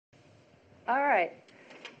All right.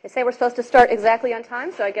 They say we're supposed to start exactly on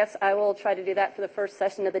time, so I guess I will try to do that for the first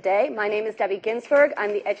session of the day. My name is Debbie Ginsberg.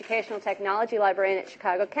 I'm the Educational Technology Librarian at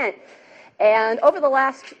Chicago-Kent. And over the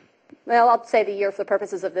last, well, I'll say the year for the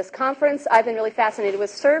purposes of this conference, I've been really fascinated with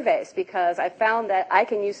surveys because I found that I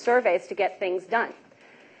can use surveys to get things done.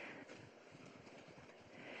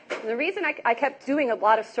 And the reason I kept doing a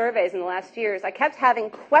lot of surveys in the last year is I kept having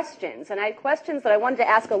questions, and I had questions that I wanted to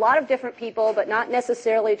ask a lot of different people, but not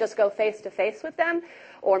necessarily just go face-to-face with them,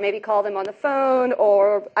 or maybe call them on the phone,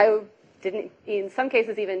 or I didn't, in some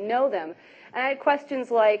cases, even know them. And I had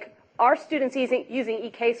questions like, are students using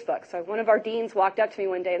e-casebooks? So one of our deans walked up to me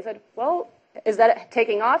one day and said, well, is that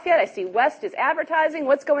taking off yet? I see West is advertising.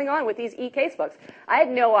 What's going on with these e-casebooks? I had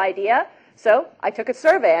no idea. So I took a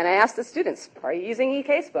survey and I asked the students, are you using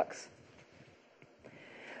e-casebooks?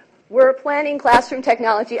 We're planning classroom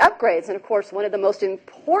technology upgrades. And of course, one of the most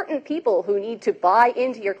important people who need to buy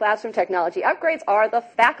into your classroom technology upgrades are the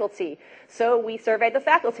faculty. So we surveyed the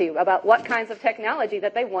faculty about what kinds of technology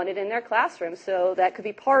that they wanted in their classroom. So that could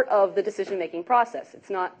be part of the decision-making process. It's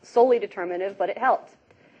not solely determinative, but it helped.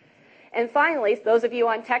 And finally, those of you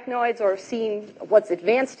on Technoids or seeing what's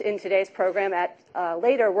advanced in today's program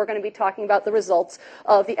later, we're going to be talking about the results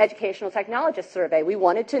of the Educational Technologist Survey. We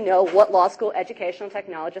wanted to know what law school educational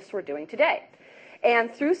technologists were doing today.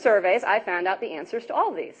 And through surveys, I found out the answers to all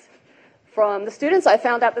of these. From the students, I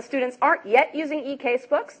found out the students aren't yet using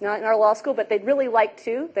e-casebooks, not in our law school, but they'd really like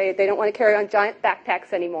to. They don't want to carry on giant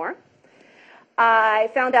backpacks anymore.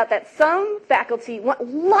 I found out that some faculty want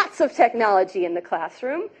lots of technology in the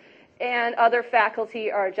classroom, and other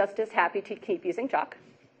faculty are just as happy to keep using chalk.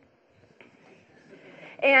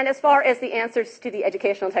 And as far as the answers to the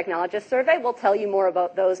Educational Technologist Survey, we'll tell you more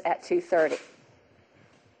about those at 2:30.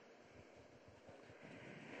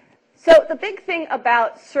 So the big thing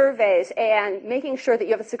about surveys and making sure that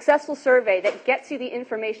you have a successful survey that gets you the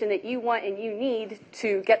information that you want and you need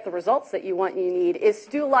to get the results that you want and you need is to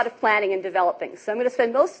do a lot of planning and developing. So I'm going to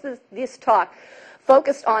spend most of this talk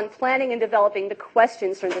focused on planning and developing the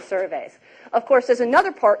questions from the surveys. Of course, there's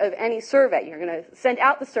another part of any survey. You're going to send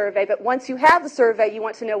out the survey, but once you have the survey, you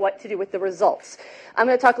want to know what to do with the results. I'm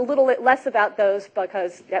going to talk a little bit less about those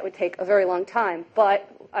because that would take a very long time, but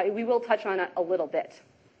we will touch on it a little bit.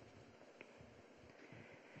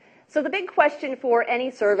 So the big question for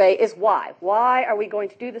any survey is why. Why are we going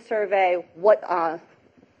to do the survey?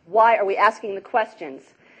 Why are we asking the questions?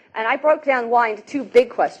 And I broke down why into two big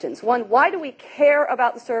questions. One, why do we care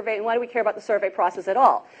about the survey, and why do we care about the survey process at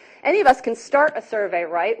all? Any of us can start a survey,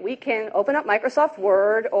 right? We can open up Microsoft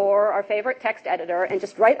Word or our favorite text editor and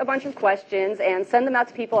just write a bunch of questions and send them out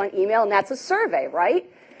to people on email, and that's a survey,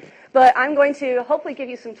 right? But I'm going to hopefully give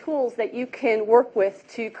you some tools that you can work with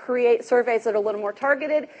to create surveys that are a little more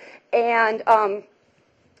targeted and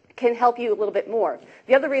can help you a little bit more.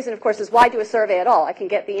 The other reason, of course, is why do a survey at all? I can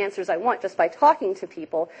get the answers I want just by talking to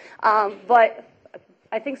people. But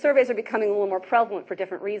I think surveys are becoming a little more prevalent for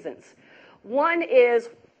different reasons. One is,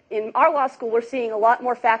 in our law school, we're seeing a lot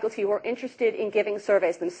more faculty who are interested in giving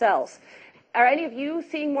surveys themselves. Are any of you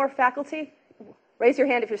seeing more faculty? Raise your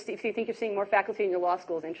hand if you think you're seeing more faculty in your law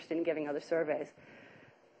schools interested in giving other surveys.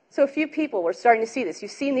 So a few people, we're starting to see this.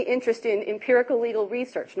 You've seen the interest in empirical legal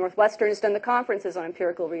research. Northwestern has done the conferences on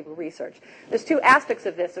empirical legal research. There's two aspects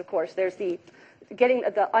of this, of course. There's the getting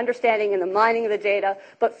the understanding and the mining of the data.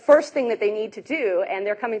 But first thing that they need to do, and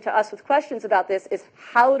they're coming to us with questions about this, is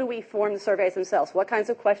how do we form the surveys themselves? What kinds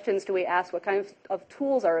of questions do we ask? What kinds of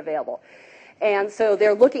tools are available? And so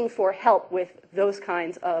they're looking for help with those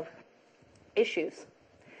kinds of issues.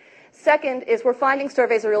 Second is we're finding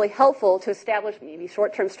surveys are really helpful to establish maybe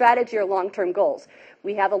short-term strategy or long-term goals.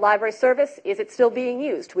 We have a library service. Is it still being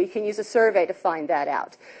used? We can use a survey to find that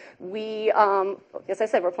out. We, as I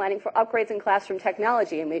said, we're planning for upgrades in classroom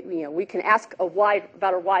technology, and we can ask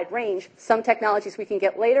about a wide range. Some technologies we can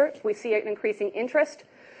get later. If we see an increasing interest,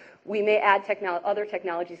 we may add other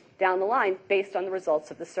technologies down the line based on the results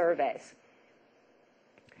of the surveys.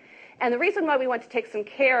 And the reason why we want to take some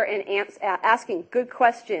care in asking good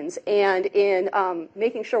questions and in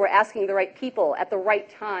making sure we're asking the right people at the right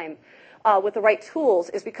time with the right tools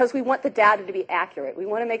is because we want the data to be accurate. We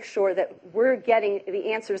want to make sure that we're getting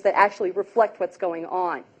the answers that actually reflect what's going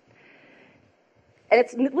on. And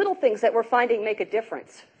it's little things that we're finding make a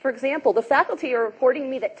difference. For example, the faculty are reporting to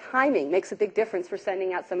me that timing makes a big difference for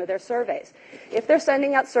sending out some of their surveys. If they're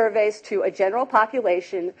sending out surveys to a general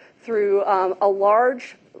population through a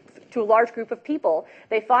large to a large group of people,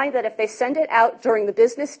 they find that if they send it out during the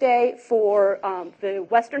business day for the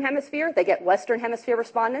Western Hemisphere, they get Western Hemisphere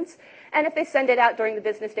respondents. And if they send it out during the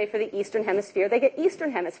business day for the Eastern Hemisphere, they get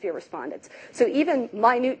Eastern Hemisphere respondents. So even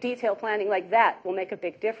minute detail planning like that will make a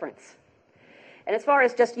big difference. And as far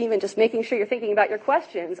as just making sure you're thinking about your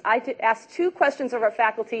questions, I asked 2 questions of our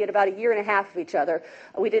faculty at about a year and a half of each other.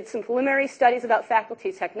 We did some preliminary studies about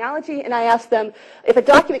faculty technology, and I asked them, if a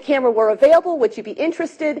document camera were available, would you be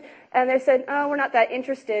interested? And they said, oh, we're not that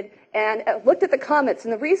interested. And I looked at the comments,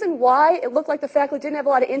 and the reason why it looked like the faculty didn't have a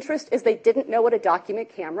lot of interest is they didn't know what a document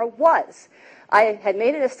camera was. I had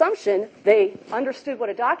made an assumption they understood what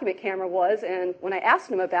a document camera was, and when I asked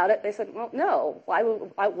them about it, they said, well, no, why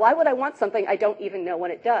would I want something I don't even know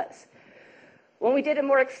what it does? When we did a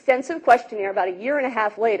more extensive questionnaire about a year and a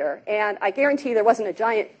half later, and I guarantee there wasn't a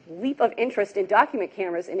giant leap of interest in document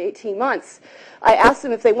cameras in 18 months, I asked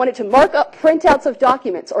them if they wanted to mark up printouts of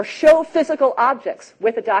documents or show physical objects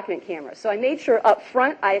with a document camera. So I made sure up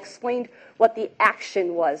front I explained what the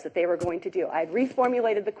action was that they were going to do. I had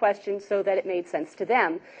reformulated the question so that it made sense to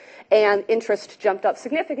them. And interest jumped up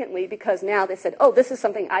significantly because now they said, oh, this is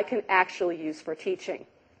something I can actually use for teaching.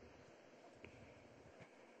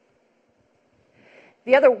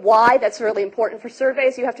 The other why that's really important for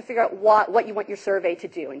surveys, you have to figure out what you want your survey to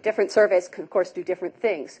do. And different surveys can, of course, do different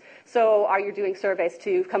things. So are you doing surveys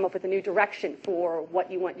to come up with a new direction for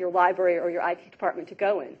what you want your library or your IT department to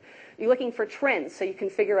go in? You're looking for trends so you can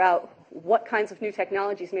figure out what kinds of new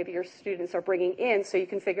technologies maybe your students are bringing in so you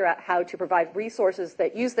can figure out how to provide resources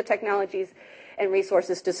that use the technologies and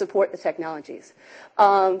resources to support the technologies.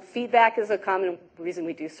 Feedback is a common reason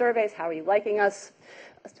we do surveys. How are you liking us?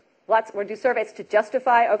 We do surveys to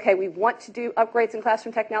justify, okay, we want to do upgrades in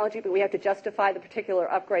classroom technology, but we have to justify the particular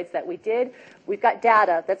upgrades that we did. We've got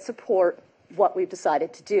data that support what we've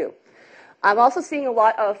decided to do. I'm also seeing a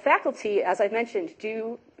lot of faculty, as I mentioned,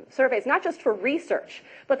 do surveys, not just for research,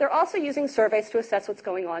 but they're also using surveys to assess what's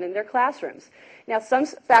going on in their classrooms. Now, some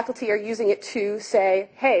faculty are using it to say,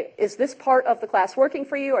 hey, is this part of the class working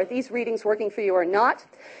for you? Are these readings working for you or not?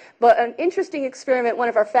 But an interesting experiment one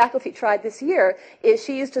of our faculty tried this year is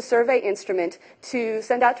she used a survey instrument to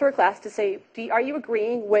send out to her class to say, are you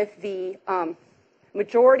agreeing with the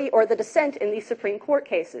majority or the dissent in these Supreme Court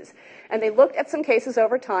cases? And they looked at some cases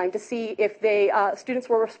over time to see if students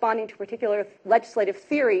were responding to a particular legislative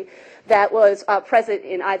theory that was present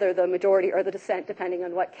in either the majority or the dissent, depending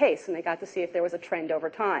on what case. And they got to see if there was a trend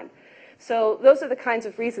over time. So those are the kinds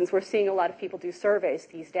of reasons we're seeing a lot of people do surveys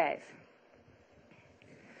these days.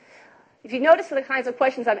 If you notice the kinds of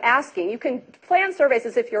questions I'm asking, you can plan surveys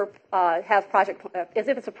as if as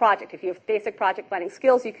if it's a project. If you have basic project planning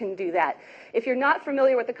skills, you can do that. If you're not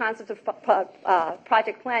familiar with the concept of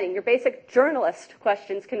project planning, your basic journalist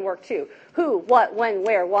questions can work too. Who, what, when,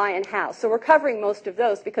 where, why, and how. So we're covering most of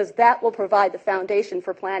those because that will provide the foundation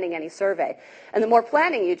for planning any survey. And the more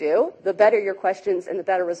planning you do, the better your questions and the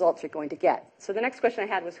better results you're going to get. So the next question I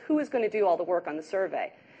had was, who is going to do all the work on the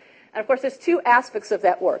survey? And of course, there's 2 aspects of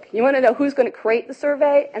that work. You want to know who's going to create the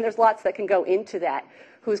survey, and there's lots that can go into that.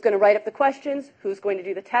 Who's going to write up the questions, who's going to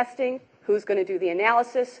do the testing, who's going to do the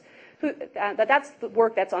analysis. That's the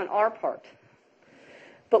work that's on our part.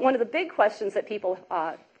 But one of the big questions that people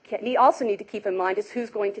also need to keep in mind is who's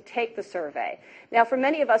going to take the survey. Now, for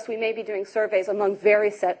many of us, we may be doing surveys among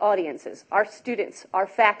very set audiences, our students, our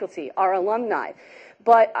faculty, our alumni.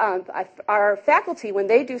 But our faculty, when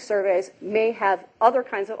they do surveys, may have other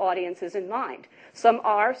kinds of audiences in mind. Some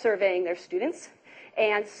are surveying their students,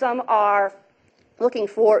 and some are looking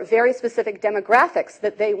for very specific demographics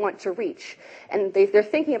that they want to reach. And they're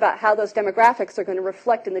thinking about how those demographics are going to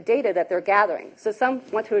reflect in the data that they're gathering. So some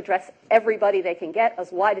want to address everybody they can get,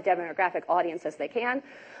 as wide a demographic audience as they can.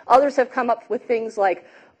 Others have come up with things like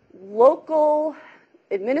local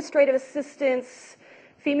administrative assistants,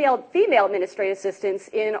 female administrative assistants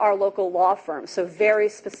in our local law firm. So very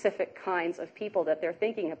specific kinds of people that they're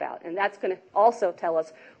thinking about. And that's going to also tell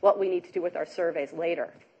us what we need to do with our surveys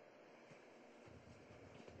later.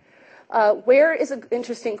 Where is an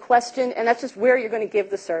interesting question, and that's just where you're going to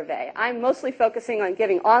give the survey. I'm mostly focusing on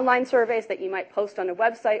giving online surveys that you might post on a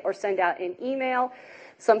website or send out in email.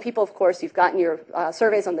 Some people, of course, you've gotten your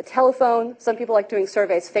surveys on the telephone. Some people like doing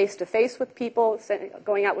surveys face-to-face with people,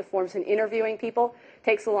 going out with forms and interviewing people.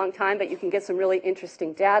 Takes a long time, but you can get some really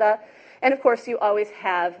interesting data. And of course, you always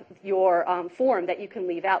have your form that you can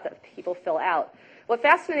leave out that people fill out. What's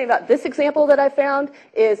fascinating about this example that I found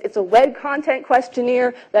is it's a web content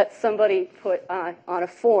questionnaire that somebody put on a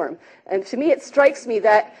form. And to me, it strikes me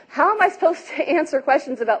that how am I supposed to answer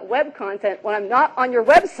questions about web content when I'm not on your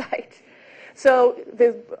website? So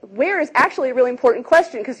the where is actually a really important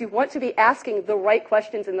question because you want to be asking the right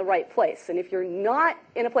questions in the right place. And if you're not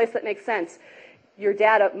in a place that makes sense, your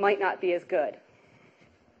data might not be as good.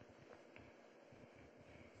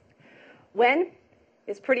 When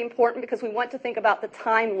is pretty important because we want to think about the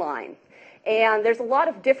timeline. And there's a lot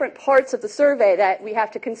of different parts of the survey that we have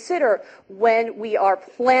to consider when we are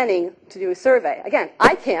planning to do a survey. Again,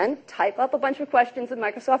 I can type up a bunch of questions in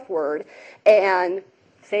Microsoft Word and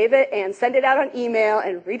save it and send it out on email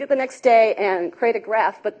and read it the next day and create a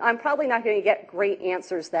graph, but I'm probably not going to get great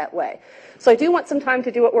answers that way. So I do want some time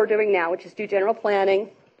to do what we're doing now, which is do general planning,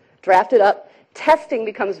 draft it up. Testing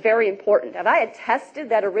becomes very important. If I had tested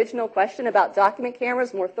that original question about document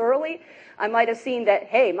cameras more thoroughly, I might have seen that,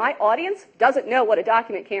 hey, my audience doesn't know what a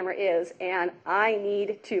document camera is, and I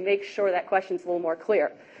need to make sure that question's a little more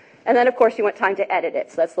clear. And then, of course, you want time to edit it,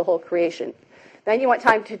 so that's the whole creation. Then you want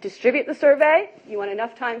time to distribute the survey. You want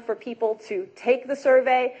enough time for people to take the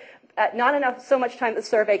survey. Not enough, so much time the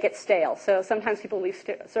survey gets stale. So sometimes people leave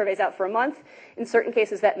surveys out for a month. In certain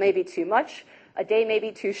cases, that may be too much. A day may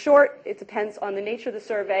be too short. It depends on the nature of the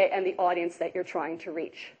survey and the audience that you're trying to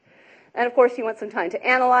reach. And of course, you want some time to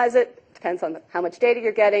analyze it. Depends on how much data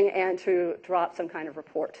you're getting and to draw up some kind of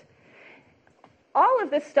report. All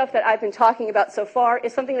of this stuff that I've been talking about so far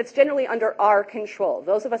is something that's generally under our control.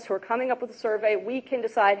 Those of us who are coming up with a survey, we can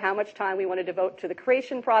decide how much time we want to devote to the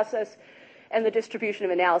creation process and the distribution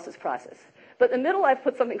of analysis process. But in the middle, I've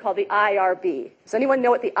put something called the IRB. Does anyone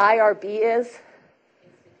know what the IRB is?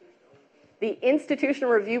 The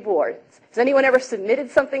Institutional Review Board. Has anyone ever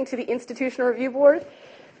submitted something to the Institutional Review Board?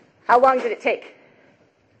 How long did it take?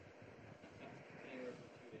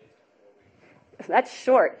 That's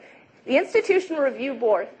short. The Institutional Review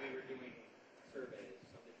Board. We were doing surveys,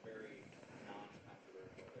 something very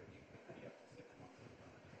non-controversial that you can be up to 6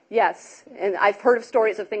 months. Yes, and I've heard of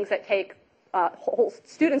stories of things that take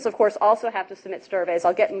students, of course, also have to submit surveys.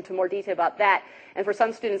 I'll get into more detail about that. And for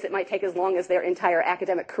some students, it might take as long as their entire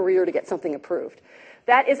academic career to get something approved.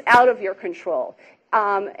 That is out of your control.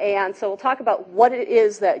 And so we'll talk about what it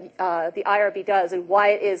is that the IRB does and why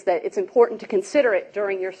it is that it's important to consider it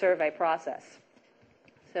during your survey process.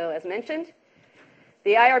 So as mentioned,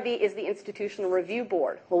 the IRB is the Institutional Review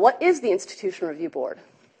Board. Well, what is the Institutional Review Board?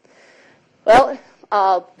 Well,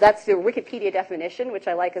 that's the Wikipedia definition, which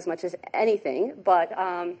I like as much as anything, but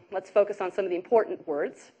let's focus on some of the important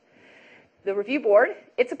words. The review board,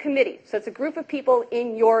 it's a committee, so it's a group of people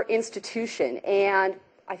in your institution, and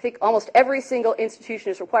I think almost every single institution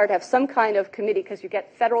is required to have some kind of committee because you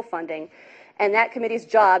get federal funding, and that committee's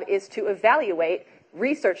job is to evaluate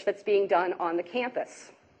research that's being done on the campus.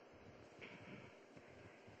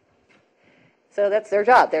 So that's their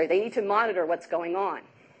job. They need to monitor what's going on.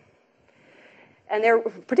 And they're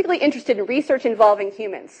particularly interested in research involving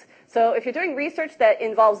humans. So if you're doing research that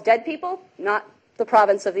involves dead people, not the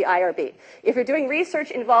province of the IRB. If you're doing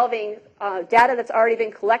research involving data that's already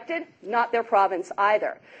been collected, not their province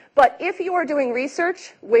either. But if you are doing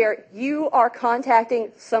research where you are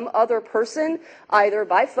contacting some other person, either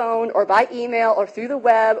by phone or by email or through the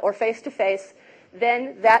web or face-to-face,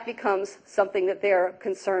 then that becomes something that they're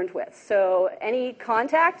concerned with. So any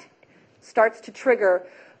contact starts to trigger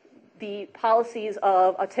the policies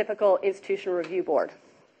of a typical institutional review board.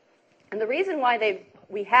 And the reason why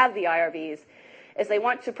we have the IRBs is they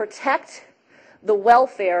want to protect the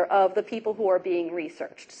welfare of the people who are being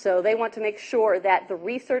researched. So they want to make sure that the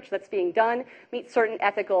research that's being done meets certain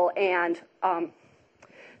ethical and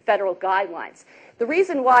federal guidelines. The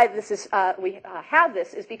reason why this is, we have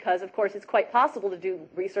this is because, of course, it's quite possible to do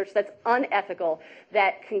research that's unethical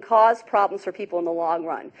that can cause problems for people in the long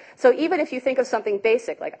run. So even if you think of something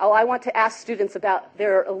basic, like, oh, I want to ask students about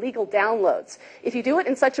their illegal downloads, if you do it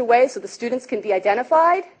in such a way so the students can be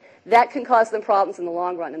identified, that can cause them problems in the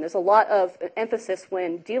long run. And there's a lot of emphasis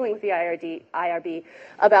when dealing with the IRB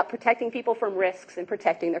about protecting people from risks and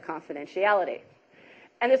protecting their confidentiality.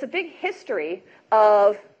 And there's a big history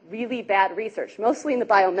of really bad research, mostly in the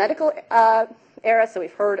biomedical era. So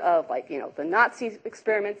we've heard of, like, the Nazi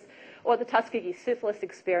experiments or the Tuskegee syphilis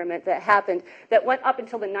experiment that happened that went up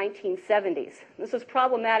until the 1970s. This was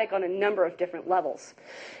problematic on a number of different levels.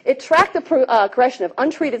 It tracked the progression of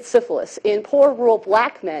untreated syphilis in poor rural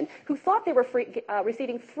black men who thought they were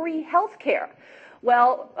receiving free health care.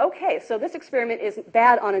 Well, okay, so this experiment is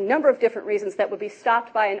bad on a number of different reasons that would be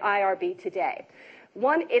stopped by an IRB today.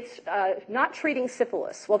 One, it's not treating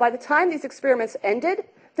syphilis. Well, by the time these experiments ended,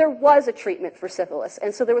 there was a treatment for syphilis,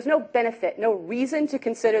 and so there was no benefit, no reason to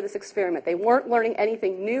consider this experiment. They weren't learning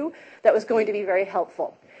anything new that was going to be very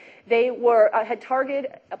helpful. They had targeted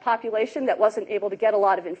a population that wasn't able to get a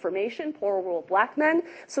lot of information, poor rural black men,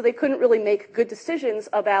 so they couldn't really make good decisions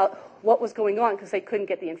about what was going on because they couldn't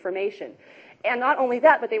get the information. And not only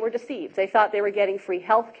that, but they were deceived. They thought they were getting free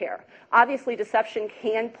health care. Obviously, deception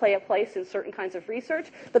can play a place in certain kinds of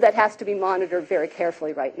research, but that has to be monitored very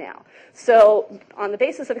carefully right now. So on the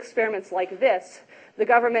basis of experiments like this, the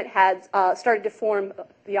government had started to form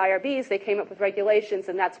the IRBs. They came up with regulations,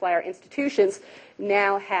 and that's why our institutions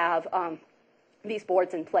now have these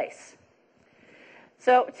boards in place.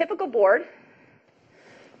 So a typical board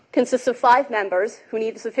consists of 5 members who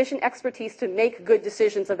need sufficient expertise to make good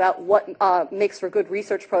decisions about what makes for good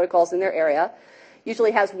research protocols in their area.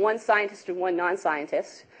 Usually has 1 scientist and 1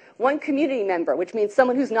 non-scientist. 1 community member, which means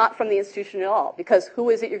someone who's not from the institution at all, because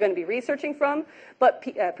who is it you're going to be researching from? But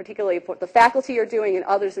particularly for the faculty you're doing and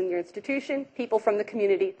others in your institution, people from the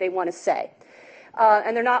community, they want to say.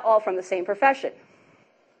 And they're not all from the same profession.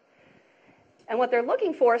 And what they're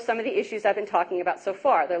looking for is some of the issues I've been talking about so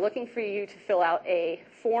far. They're looking for you to fill out a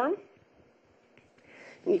form.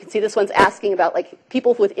 And you can see this one's asking about like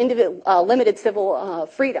people with limited civil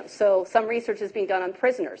freedoms. So some research is being done on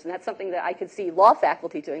prisoners, and that's something that I could see law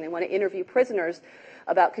faculty doing. They want to interview prisoners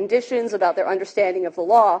about conditions, about their understanding of the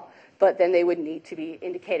law, but then they would need to be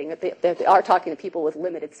indicating that they are talking to people with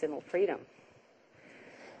limited civil freedom.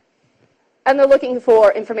 And they're looking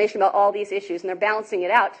for information about all these issues, and they're balancing it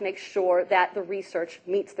out to make sure that the research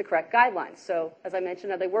meets the correct guidelines. So, as I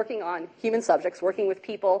mentioned, are they working on human subjects, working with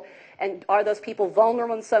people, and are those people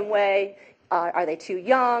vulnerable in some way? Are they too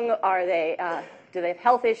young? Do they have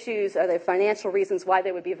health issues? Are there financial reasons why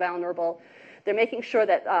they would be vulnerable? They're making sure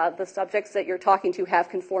that the subjects that you're talking to have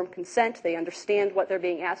informed consent. They understand what they're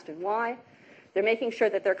being asked and why. They're making sure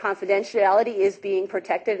that their confidentiality is being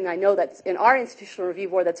protected, and I know that in our institutional review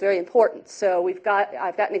board that's very important. So I've got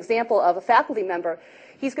an example of a faculty member.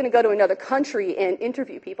 He's going to go to another country and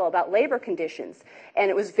interview people about labor conditions, and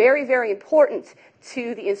it was very, very important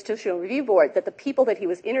to the institutional review board that the people that he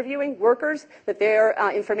was interviewing, workers, that their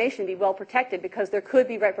information be well protected because there could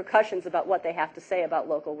be repercussions about what they have to say about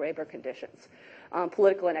local labor conditions.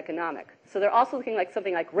 Political and economic. So they're also looking like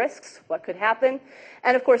something like risks, what could happen,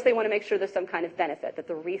 and of course they want to make sure there's some kind of benefit, that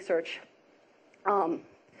the research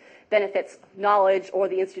benefits knowledge or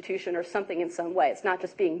the institution or something in some way. It's not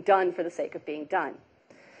just being done for the sake of being done.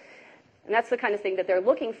 And that's the kind of thing that they're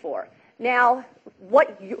looking for. Now,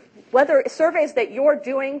 whether surveys that you're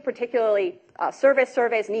doing, particularly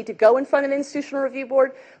surveys need to go in front of an institutional review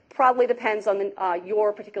board, probably depends on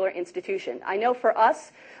your particular institution. I know for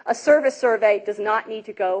us, a service survey does not need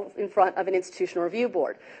to go in front of an institutional review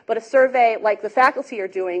board. But a survey like the faculty are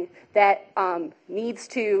doing that needs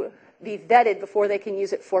to be vetted before they can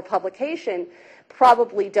use it for publication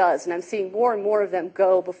probably does. And I'm seeing more and more of them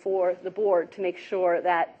go before the board to make sure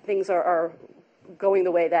that things are going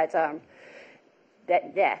the way that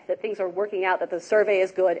things are working out, that the survey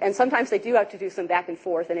is good. And sometimes they do have to do some back and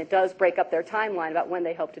forth, and it does break up their timeline about when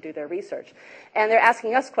they hope to do their research. And they're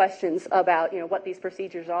asking us questions about what these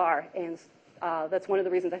procedures are. And that's one of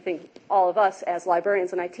the reasons I think all of us as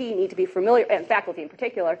librarians and IT need to be familiar, and faculty in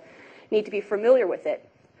particular, need to be familiar with it.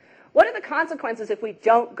 What are the consequences if we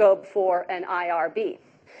don't go before an IRB?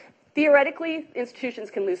 Theoretically, institutions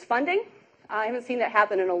can lose funding. I haven't seen that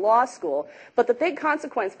happen in a law school. But the big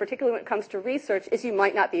consequence, particularly when it comes to research, is you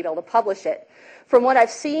might not be able to publish it. From what I've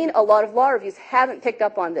seen, a lot of law reviews haven't picked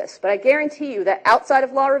up on this. But I guarantee you that outside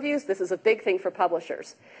of law reviews, this is a big thing for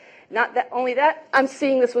publishers. Not that only that, I'm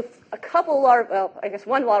seeing this with a couple I guess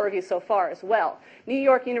one law review so far as well. New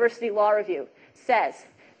York University Law Review says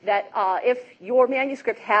that if your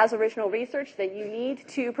manuscript has original research, then you need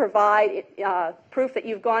to provide proof that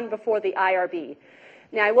you've gone before the IRB.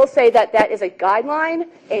 Now, I will say that that is a guideline,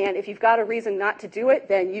 and if you've got a reason not to do it,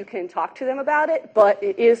 then you can talk to them about it, but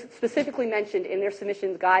it is specifically mentioned in their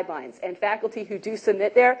submissions guidelines, and faculty who do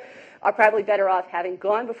submit there are probably better off having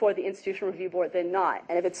gone before the institutional review board than not.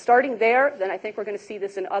 And if it's starting there, then I think we're going to see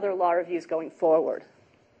this in other law reviews going forward.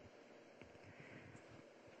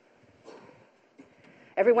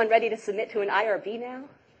 Everyone ready to submit to an IRB now?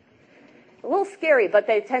 A little scary, but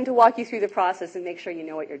they tend to walk you through the process and make sure you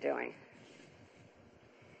know what you're doing.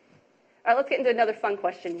 All right, let's get into another fun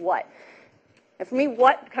question, what? And for me,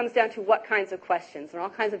 what comes down to what kinds of questions. There are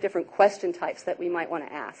all kinds of different question types that we might want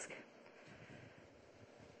to ask.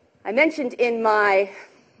 I mentioned in my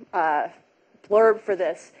blurb for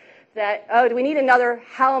this that, do we need another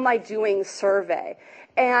how am I doing survey?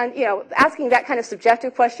 And, asking that kind of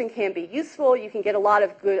subjective question can be useful. You can get a lot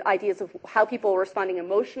of good ideas of how people are responding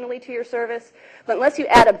emotionally to your service. But unless you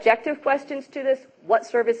add objective questions to this, what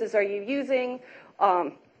services are you using?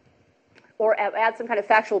 or add some kind of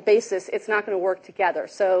factual basis, it's not going to work together.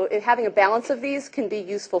 So having a balance of these can be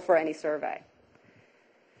useful for any survey.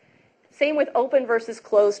 Same with open versus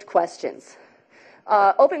closed questions.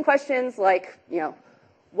 Open questions like,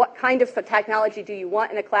 what kind of technology do you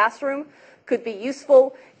want in a classroom could be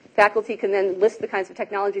useful. Faculty can then list the kinds of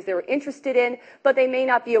technologies they were interested in, but they may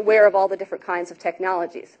not be aware of all the different kinds of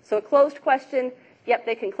technologies. So a closed question, yep,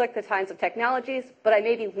 they can click the kinds of technologies, but I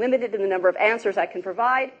may be limited in the number of answers I can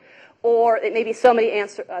provide, or it may be so many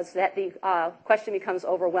answers that the question becomes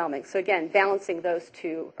overwhelming. So again, balancing those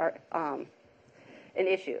two are an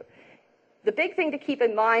issue. The big thing to keep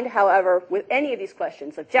in mind, however, with any of these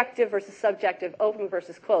questions, objective versus subjective, open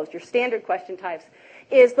versus closed, your standard question types,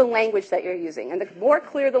 is the language that you're using. And the more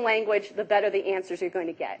clear the language, the better the answers you're going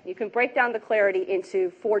to get. You can break down the clarity into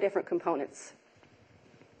 4 different components.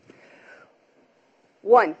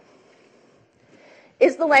 1,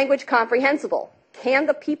 is the language comprehensible? Can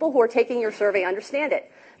the people who are taking your survey understand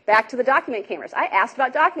it? Back to the document cameras. I asked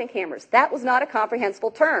about document cameras. That was not a comprehensible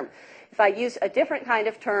term. If I used a different kind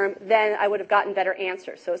of term, then I would have gotten better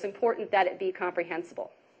answers. So it's important that it be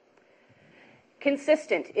comprehensible.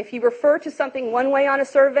 Consistent. If you refer to something one way on a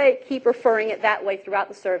survey, keep referring it that way throughout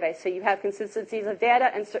the survey. So you have consistencies of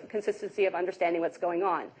data and consistency of understanding what's going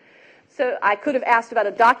on. So I could have asked about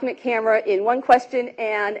a document camera in one question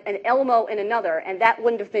and an Elmo in another, and that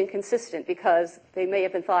wouldn't have been consistent because they may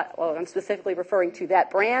have been thought, oh, I'm specifically referring to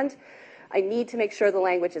that brand. I need to make sure the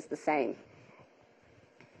language is the same.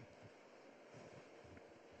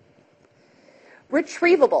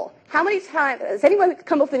 Retrievable. How many times, has anyone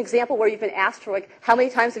come up with an example where you've been asked for, like, how many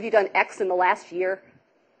times have you done X in the last year?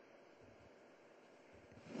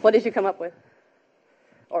 What did you come up with?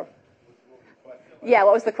 Or, yeah,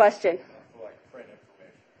 what was the question?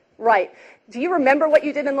 Right. Do you remember what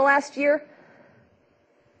you did in the last year?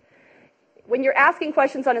 When you're asking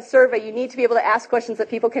questions on a survey, you need to be able to ask questions that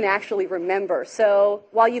people can actually remember. So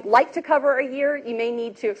while you'd like to cover a year, you may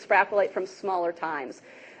need to extrapolate from smaller times.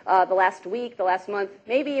 The last week, the last month,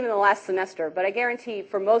 maybe even the last semester. But I guarantee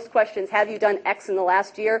for most questions, have you done X in the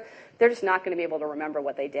last year? They're just not going to be able to remember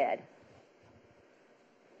what they did.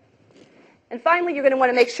 And finally, you're going to want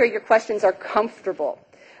to make sure your questions are comfortable.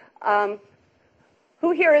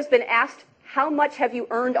 Who here has been asked, how much have you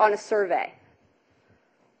earned on a survey?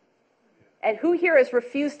 And who here has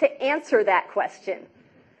refused to answer that question?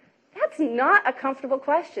 That's not a comfortable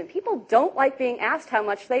question. People don't like being asked how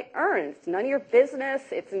much they earn. It's none of your business.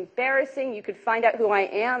 It's embarrassing. You could find out who I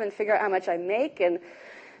am and figure out how much I make, and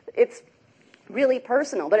it's really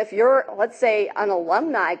personal. But if you're, let's say, an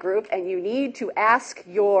alumni group and you need to ask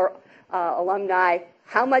your alumni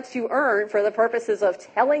how much you earn for the purposes of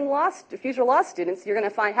telling future law students, you're going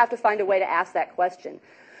to have to find a way to ask that question.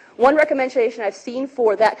 One recommendation I've seen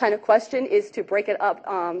for that kind of question is to break it up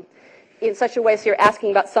in such a way so you're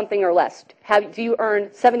asking about something or less. Do you earn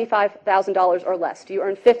 $75,000 or less? Do you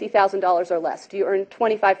earn $50,000 or less? Do you earn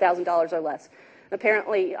 $25,000 or less?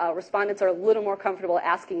 Apparently, respondents are a little more comfortable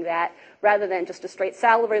asking that rather than just a straight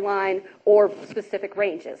salary line or specific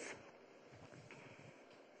ranges.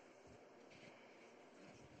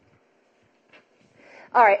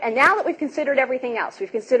 All right, and now that we've considered everything else,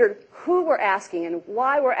 we've considered who we're asking and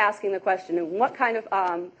why we're asking the question and what kind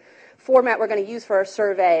of format we're going to use for our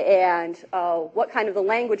survey and what kind of the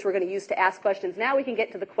language we're going to use to ask questions. Now we can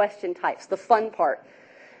get to the question types, the fun part,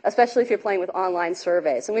 especially if you're playing with online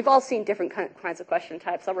surveys. And we've all seen different kinds of question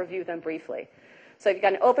types. I'll review them briefly. So if you've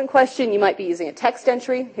got an open question, you might be using a text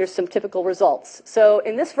entry. Here's some typical results. So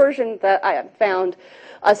in this version that I found,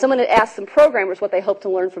 someone had asked some programmers what they hope to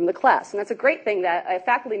learn from the class. And that's a great thing that a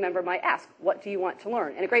faculty member might ask. What do you want to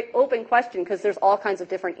learn? And a great open question because there's all kinds of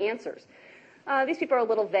different answers. These people are a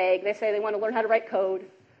little vague. They say they want to learn how to write code.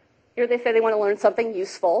 Here they say they want to learn something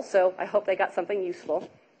useful. So I hope they got something useful.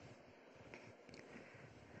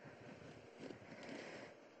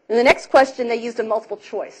 In the next question, they used a multiple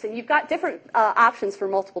choice. And you've got different options for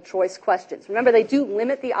multiple choice questions. Remember, they do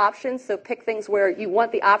limit the options, so pick things where you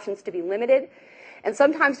want the options to be limited. And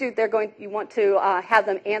sometimes you want to have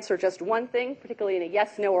them answer just one thing, particularly in a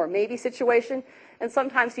yes, no, or maybe situation. And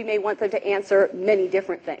sometimes you may want them to answer many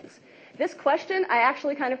different things. This question I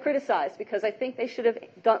actually kind of criticized because I think they should have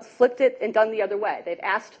flipped it and done the other way. They've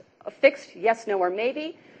asked a fixed yes, no, or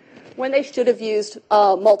maybe, when they should have used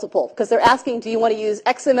multiple, because they're asking, do you want to use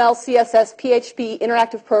XML, CSS, PHP,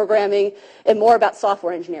 interactive programming, and more about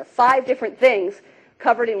software engineer? 5 different things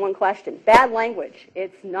covered in one question. Bad language.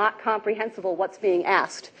 It's not comprehensible what's being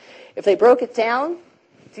asked. If they broke it down,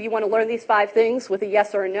 do you want to learn these 5 things with a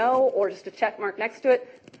yes or a no, or just a check mark next to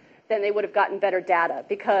it, then they would have gotten better data,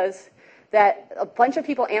 because that a bunch of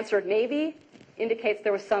people answered maybe indicates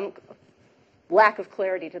there was some lack of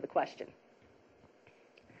clarity to the question.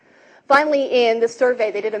 Finally, in this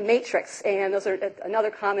survey, they did a matrix, and those are another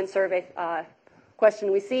common survey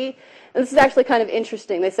question we see. And this is actually kind of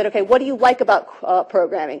interesting. They said, okay, what do you like about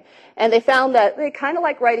programming? And they found that they kind of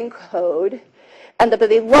like writing code, but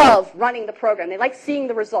they love running the program. They like seeing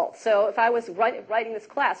the results. So if I was running this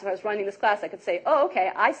class, I could say, oh,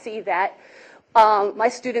 okay, I see that my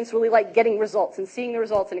students really like getting results and seeing the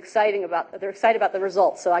results and they're excited about the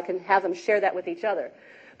results, so I can have them share that with each other.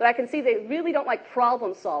 But I can see they really don't like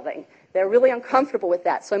problem solving. They're really uncomfortable with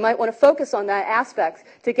that. So I might want to focus on that aspect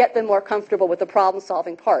to get them more comfortable with the problem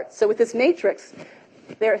solving part. So with this matrix,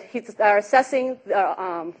 they're assessing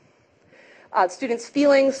the students'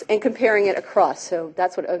 feelings and comparing it across. So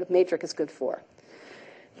that's what a matrix is good for.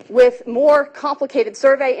 With more complicated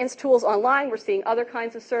survey tools online, we're seeing other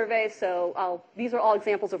kinds of surveys. So these are all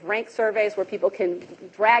examples of ranked surveys where people can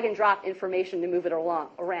drag and drop information to move it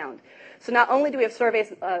around. So not only do we have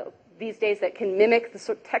surveys these days that can mimic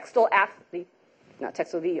the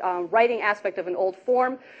writing aspect of an old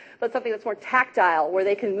form, but something that's more tactile, where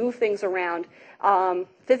they can move things around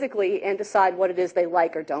physically and decide what it is they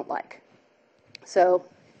like or don't like. So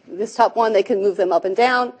this top one, they can move them up and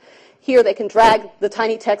down. Here they can drag the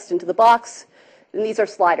tiny text into the box, and these are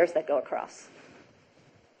sliders that go across.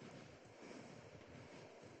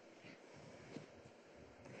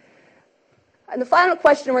 And the final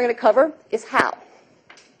question we're going to cover is how.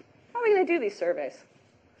 How are we going to do these surveys?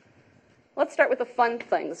 Let's start with the fun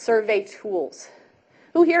thing, the survey tools.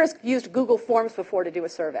 Who here has used Google Forms before to do a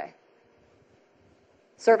survey?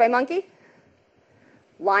 SurveyMonkey,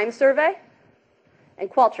 Lime Survey, and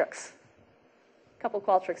Qualtrics. A couple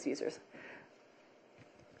Qualtrics users.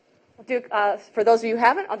 For those of you who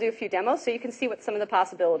haven't, I'll do a few demos so you can see what some of the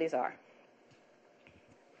possibilities are.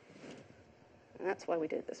 And that's why we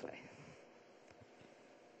did it this way.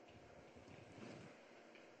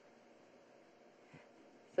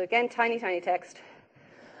 So again, tiny, tiny text.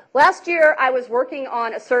 Last year, I was working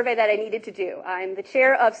on a survey that I needed to do. I'm the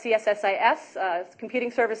chair of CSSIS,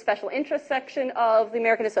 Computing Service Special Interest section of the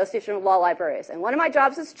American Association of Law Librarians. And one of my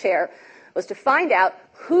jobs as chair was to find out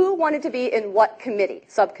who wanted to be in what committee,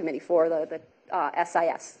 subcommittee for the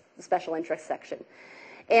SIS, the Special Interest section.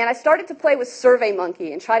 And I started to play with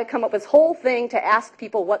SurveyMonkey and try to come up with this whole thing to ask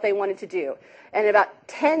people what they wanted to do. And in about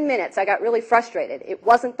 10 minutes, I got really frustrated. It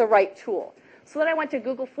wasn't the right tool. So then I went to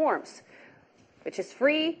Google Forms, which is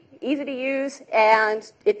free, easy to use, and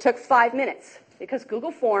it took 5 minutes because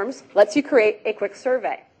Google Forms lets you create a quick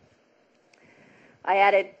survey. I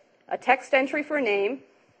added a text entry for a name,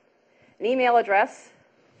 an email address,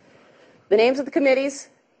 the names of the committees,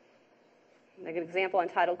 like an example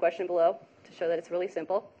untitled question below to show that it's really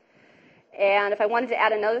simple. And if I wanted to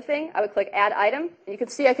add another thing, I would click Add Item. And you can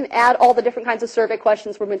see I can add all the different kinds of survey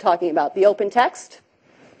questions we've been talking about. The open text,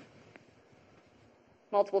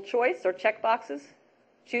 multiple choice or check boxes,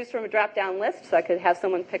 choose from a drop-down list, so I could have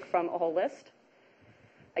someone pick from a whole list.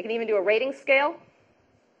 I can even do a rating scale,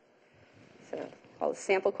 so called a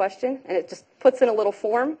sample question, and it just puts in a little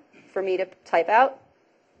form for me to type out.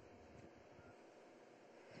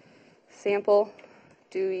 Sample,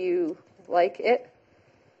 do you like it?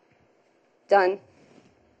 Done.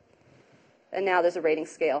 And now there's a rating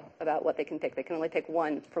scale about what they can pick. They can only pick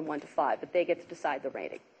one from 1 to 5, but they get to decide the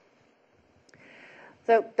rating.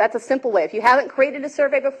 So that's a simple way. If you haven't created a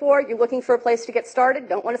survey before, you're looking for a place to get started,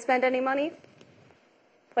 don't want to spend any money,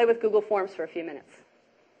 play with Google Forms for a few minutes.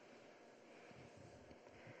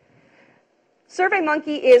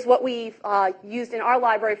 SurveyMonkey is what we've used in our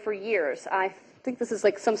library for years. I think this is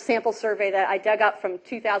like some sample survey that I dug up from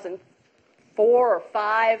 2004 or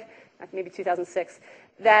 5, maybe 2006,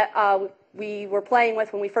 that we were playing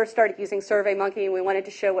with when we first started using SurveyMonkey, and we wanted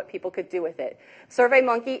to show what people could do with it.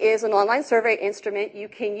 SurveyMonkey is an online survey instrument. You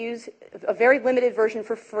can use a very limited version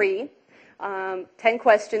for free, 10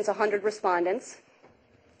 questions, 100 respondents.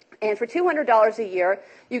 And for $200 a year,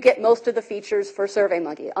 you get most of the features for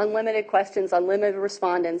SurveyMonkey. Unlimited questions, unlimited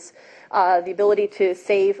respondents, the ability to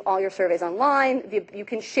save all your surveys online. You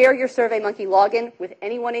can share your SurveyMonkey login with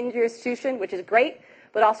anyone in your institution, which is great,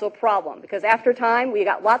 but also a problem, because after time, we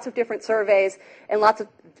got lots of different surveys, and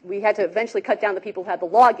we had to eventually cut down the people who had the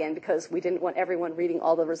login because we didn't want everyone reading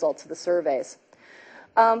all the results of the surveys.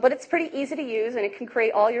 But it's pretty easy to use, and it can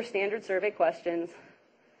create all your standard survey questions,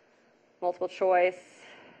 multiple choice.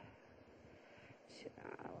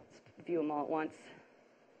 Let's view them all at once.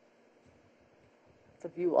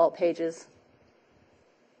 Let's view all pages.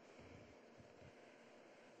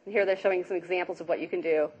 And here they're showing some examples of what you can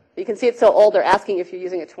do. You can see it's so old, they're asking if you're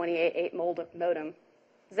using a 28.8 modem.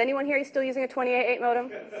 Is anyone here still using a 28.8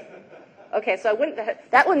 modem? Okay, so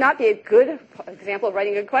that would not be a good example of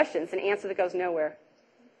writing good questions, an answer that goes nowhere.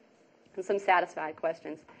 And some satisfied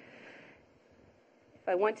questions. If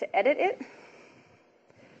I want to edit it,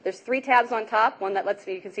 there's 3 tabs on top. One that lets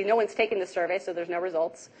me, you can see no one's taken the survey, so there's no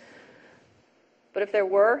results. But if there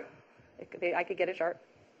were, I could get a chart.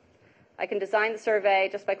 I can design the survey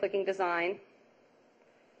just by clicking Design.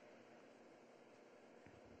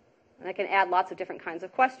 And I can add lots of different kinds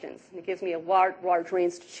of questions. And it gives me a large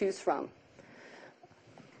range to choose from.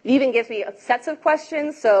 It even gives me sets of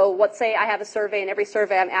questions. So let's say I have a survey, and every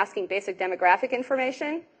survey I'm asking basic demographic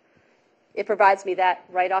information. It provides me that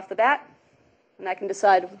right off the bat. And I can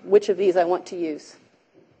decide which of these I want to use.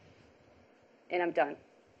 And I'm done.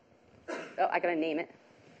 Oh, I got to name it.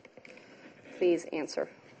 Please answer.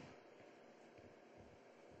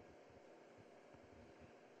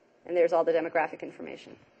 And there's all the demographic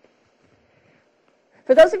information.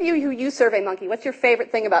 For those of you who use SurveyMonkey, what's your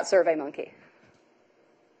favorite thing about SurveyMonkey? I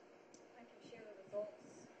can share the results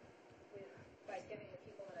by giving the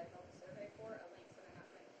people that I built the survey for a link so they're not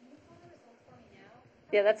like, can you pull the results for me now?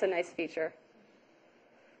 Yeah, that's a nice feature.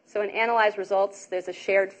 So in Analyze Results, there's a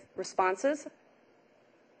shared responses.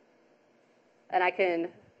 And I can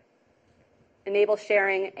enable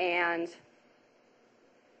sharing and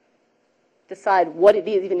decide what it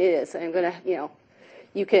even is. And I'm going to,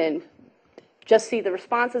 you can just see the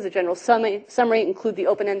responses, a general summary, include the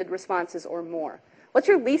open-ended responses or more. What's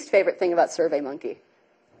your least favorite thing about SurveyMonkey?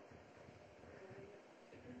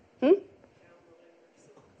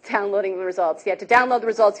 Downloading the results. You have to download the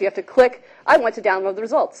results. You have to click, I want to download the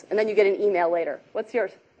results. And then you get an email later. What's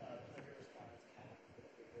yours?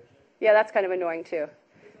 Yeah, that's kind of annoying too.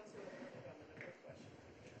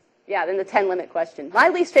 Yeah, then the 10-limit question. My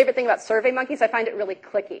least favorite thing about SurveyMonkey is I find it really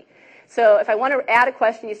clicky. So if I want to add a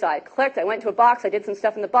question, you saw I clicked, I went to a box, I did some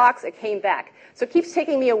stuff in the box, it came back. So it keeps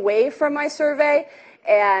taking me away from my survey,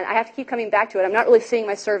 and I have to keep coming back to it. I'm not really seeing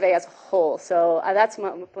my survey as a whole. So that's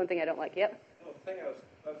one thing I don't like. Yep. No, the thing I was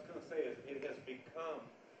going to say is it has become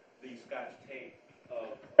the Scotch tape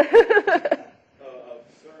of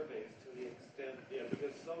surveys to the extent,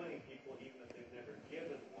 because so many people, even if they've never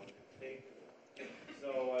given one, have taken one.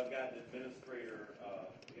 So I've got an administrator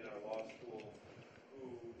in our law school who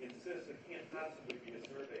insists it can't possibly be a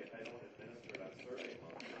survey if I don't administer it on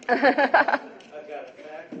SurveyMonkey. I've got a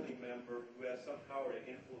faculty member who has some power to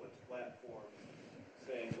influence platforms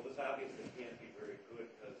saying, well, this obviously can't be very good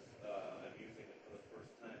because I'm using it for the first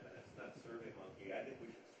time and it's not SurveyMonkey. I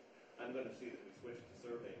think I'm going to see that we switch to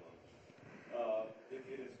SurveyMonkey.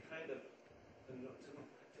 It is kind of,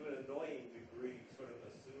 to an annoying degree, sort of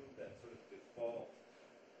assumed that sort of default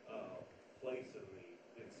place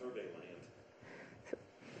in survey land.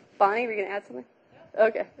 Bonnie, were you going to add something? No.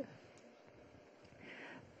 Okay.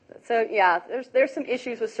 So yeah, there's some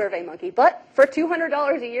issues with SurveyMonkey, but for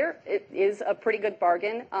 $200 a year, it is a pretty good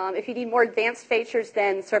bargain. If you need more advanced features,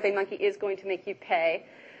 then SurveyMonkey is going to make you pay.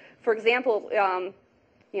 For example,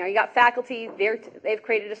 you got faculty, they've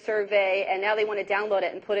created a survey, and now they want to download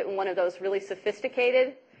it and put it in one of those really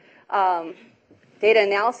sophisticated data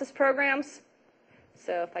analysis programs.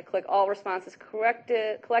 So if I click all responses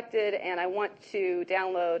collected, and I want to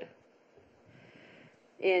download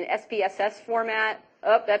in SPSS format,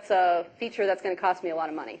 that's a feature that's going to cost me a lot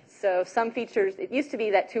of money. So some features, it used to be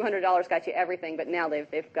that $200 got you everything, but now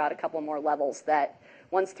they've got a couple more levels that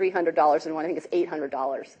one's $300 and one I think is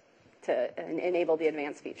 $800 to enable the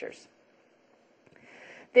advanced features.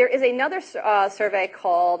 There is another survey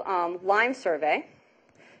called Lime Survey,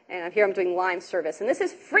 and here I'm doing Lime Service, and this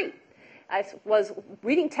is free. I was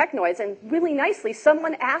reading Technoids, and really nicely,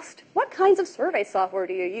 someone asked, what kinds of survey software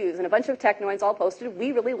do you use? And a bunch of Technoids all posted,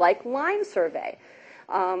 we really like Lime Survey.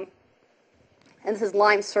 And this is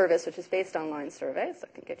Lime Service, which is based on Lime Survey, so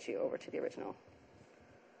I can get you over to the original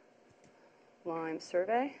Lime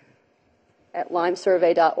Survey at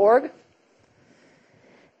limesurvey.org.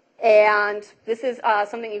 And this is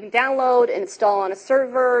something you can download and install on a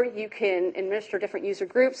server. You can administer different user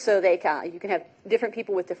groups, so you can have different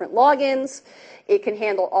people with different logins. It can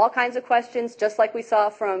handle all kinds of questions, just like we saw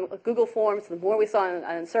from Google Forms, the more we saw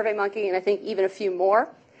on SurveyMonkey, and I think even a few more.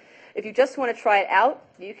 If you just want to try it out,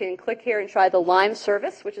 you can click here and try the Lime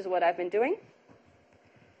service, which is what I've been doing.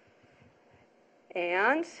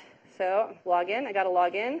 And so log in. I got to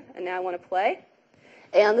log in, and now I want to play.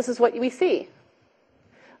 And this is what we see.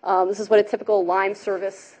 This is what a typical Lime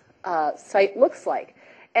service site looks like.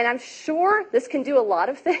 And I'm sure this can do a lot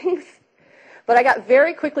of things, but I got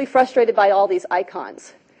very quickly frustrated by all these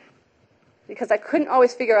icons because I couldn't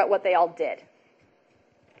always figure out what they all did.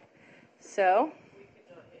 So,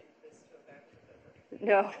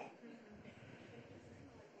 no.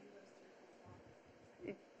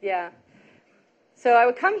 Yeah. So I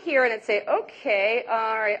would come here and I'd say, okay,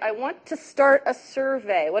 all right, I want to start a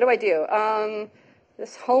survey. What do I do?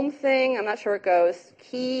 This home thing, I'm not sure where it goes.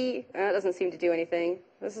 Key, that doesn't seem to do anything.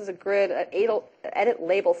 This is a grid, edit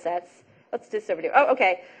label sets. Let's do survey. Oh,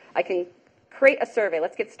 okay. I can create a survey.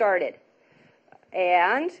 Let's get started.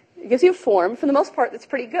 And it gives you a form. For the most part, it's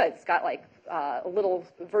pretty good. It's got like a little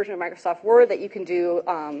version of Microsoft Word that you can do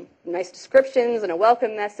nice descriptions and a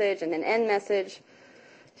welcome message and an end message.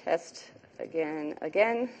 Test again.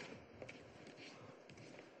 And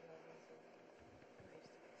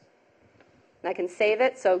I can save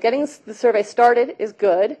it. So getting the survey started is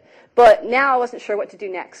good. But now I wasn't sure what to do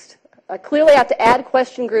next. I clearly have to add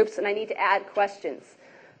question groups, and I need to add questions.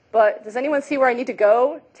 But does anyone see where I need to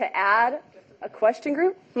go to add a question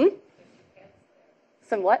group?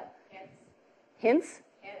 Some what? Heads. Hints?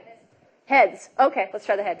 Heads. Heads. Okay, let's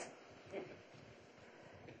try the heads.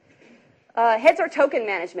 Heads are token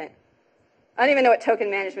management. I don't even know what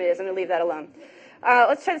token management is. I'm going to leave that alone.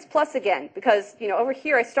 Let's try this plus again, because over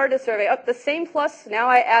here I started a survey. The same plus, now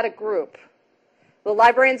I add a group. The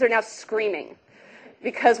librarians are now screaming,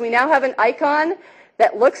 because we now have an icon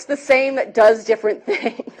that looks the same that does different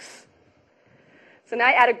things. So now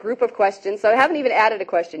I add a group of questions. So I haven't even added a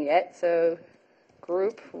question yet. So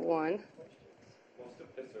group 1. Most of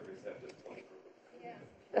the surveys have just one group.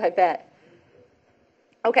 Yeah. I bet.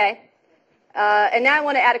 Okay. And now I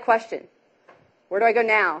want to add a question. Where do I go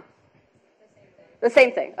now? The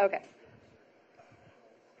same thing. Okay.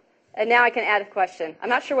 And now I can add a question. I'm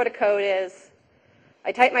not sure what a code is.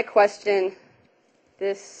 I type my question.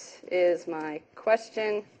 This is my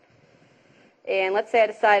question. And let's say I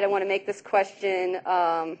decide I want to make this question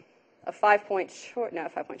a 5-point short. No, a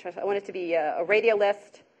 5-point short. I want it to be a radio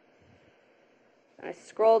list. And I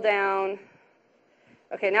scroll down.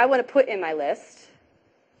 Okay, now I want to put in my list.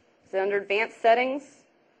 Is it under advanced settings?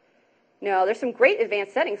 No, there's some great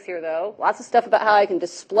advanced settings here, though. Lots of stuff about how I can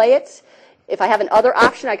display it. If I have an other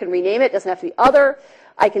option, I can rename it. It doesn't have to be other.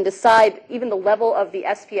 I can decide even the level of the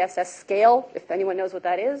SPSS scale. If anyone knows what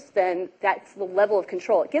that is, then that's the level of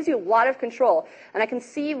control. It gives you a lot of control. And I can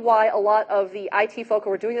see why a lot of the IT folk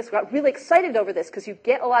who were doing this got really excited over this, because you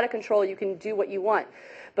get a lot of control. You can do what you want.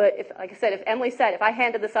 But if, like I said, if Emily said, if I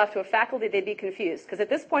handed this off to a faculty, they'd be confused. Because at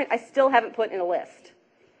this point, I still haven't put in a list.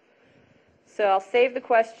 So I'll save the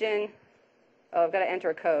question. Oh, I've got to enter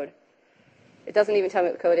a code. It doesn't even tell me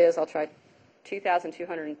what the code is. I'll try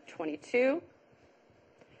 2222.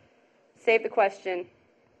 Save the question.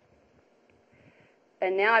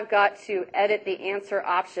 And now I've got to edit the answer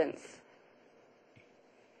options.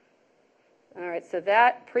 All right, so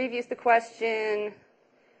that previews the question.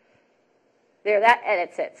 There, that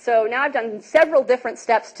edits it. So now I've done several different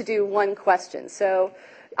steps to do one question. So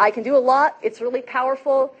I can do a lot. It's really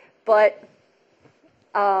powerful, but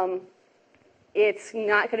it's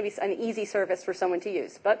not going to be an easy service for someone to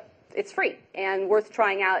use. But it's free and worth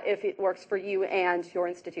trying out if it works for you and your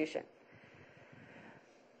institution.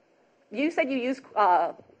 You said you used,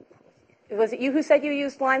 was it you who said you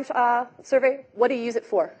used Lime survey? What do you use it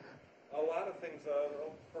for? A lot of things,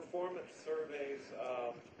 performance surveys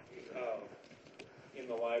in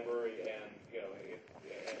the library and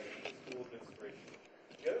and school administration.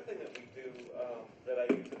 The other thing that we do that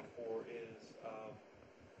I use it for is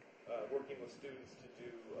working with students to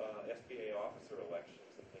do SBA officer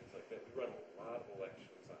elections and things like that. We run a lot of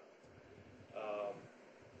elections on.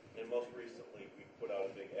 And most recently, we put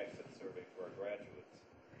out a big exit survey for our graduates.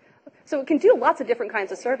 So it can do lots of different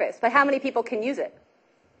kinds of surveys, but how many people can use it?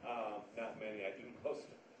 Not many. I do most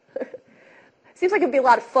of it. Seems like it'd be a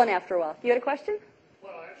lot of fun after a while. You had a question?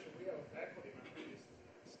 Well, actually, we have a faculty member who uses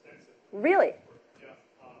it extensively. Really? Yeah,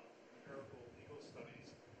 empirical legal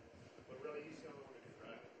studies, but really he's the only one who can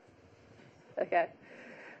drive it. Okay.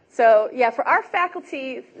 So yeah, for our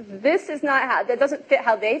faculty, this is not how, that doesn't fit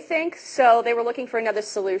how they think, so they were looking for another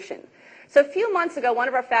solution. So a few months ago, one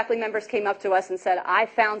of our faculty members came up to us and said, I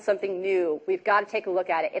found something new. We've got to take a look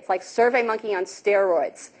at it. It's like SurveyMonkey on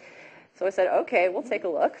steroids. So I said, okay, we'll take a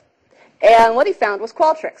look. And what he found was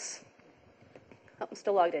Qualtrics. Oh, I'm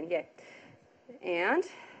still logged in, yay. And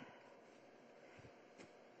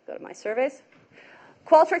go to my surveys.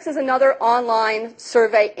 Qualtrics is another online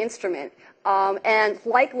survey instrument. And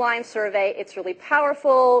like Lime Survey, it's really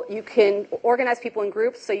powerful. You can organize people in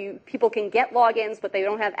groups, so people can get logins, but they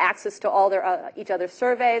don't have access to all their each other's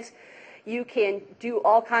surveys. You can do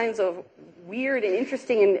all kinds of weird and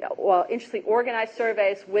interesting and interestingly organized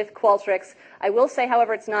surveys with Qualtrics. I will say,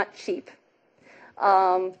 however, it's not cheap.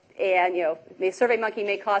 And the SurveyMonkey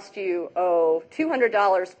may cost you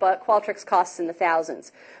 $200, but Qualtrics costs in the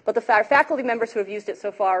thousands. But the faculty members who have used it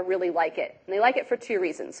so far really like it, and they like it for two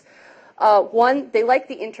reasons. One, they like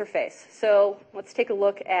the interface. So let's take a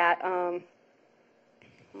look at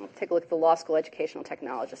the Law School Educational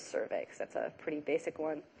Technologist Survey, because that's a pretty basic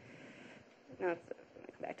one. No, let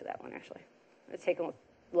me come back to that one actually. Let's take a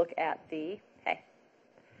look at the.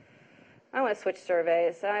 I want to switch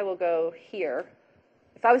surveys. I will go here.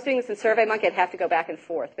 If I was doing this in SurveyMonkey, I'd have to go back and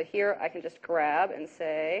forth. But here, I can just grab and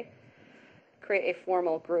say, create a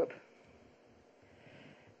formal group.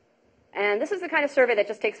 And this is the kind of survey that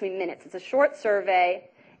just takes me minutes. It's a short survey.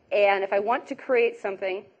 And if I want to create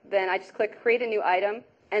something, then I just click Create a New Item.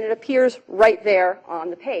 And it appears right there on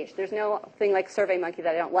the page. There's no thing like SurveyMonkey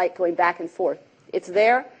that I don't like going back and forth. It's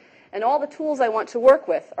there. And all the tools I want to work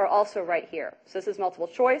with are also right here. So this is multiple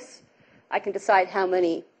choice. I can decide how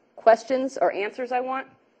many questions or answers I want.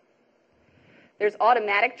 There's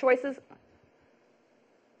automatic choices.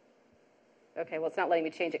 Okay, well, it's not letting me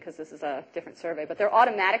change it because this is a different survey. But there are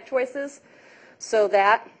automatic choices so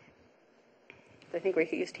that, I think we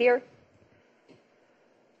used here.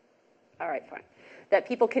 All right, fine. That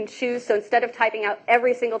people can choose. So instead of typing out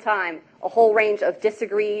every single time a whole range of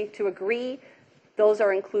disagree to agree, those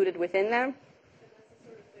are included within them.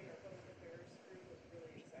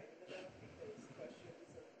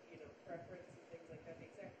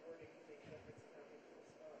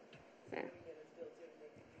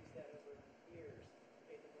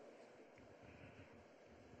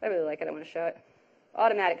 I really like it. I want to show it.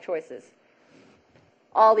 Automatic choices.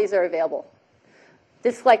 All these are available.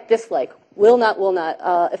 Dislike, dislike. Will not,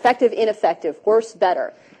 effective, ineffective. Worse,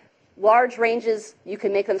 better. Large ranges, you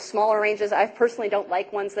can make them smaller ranges. I personally don't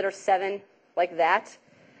like ones that are 7 like that.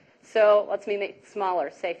 So let's make it smaller.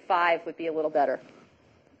 Say 5 would be a little better.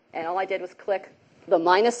 And all I did was click the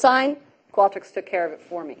minus sign. Qualtrics took care of it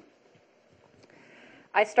for me.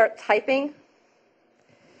 I start typing.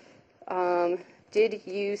 Did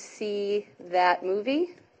you see that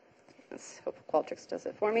movie? Let's hope Qualtrics does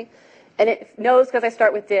it for me. And it knows, because I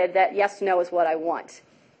start with did, that yes, no is what I want.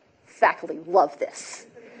 Faculty love this.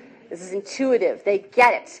 This is intuitive. They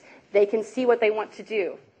get it. They can see what they want to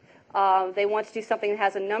do. They want to do something that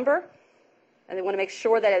has a number, and they want to make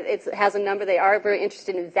sure that it has a number. They are very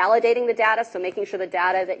interested in validating the data, so making sure the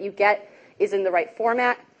data that you get is in the right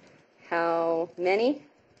format. How many?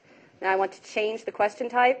 Now I want to change the question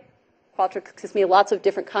type. Qualtrics gives me lots of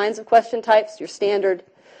different kinds of question types, your standard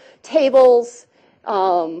tables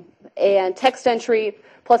and text entry.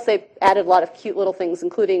 Plus, they added a lot of cute little things,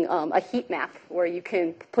 including a heat map, where you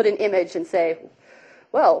can put an image and say,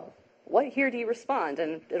 well, what here do you respond?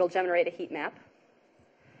 And it'll generate a heat map.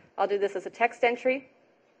 I'll do this as a text entry.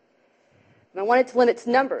 And I want it to limit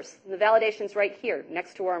to numbers. And the validation's right here,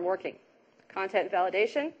 next to where I'm working. Content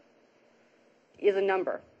validation is a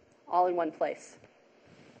number, all in one place.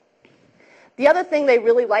 The other thing they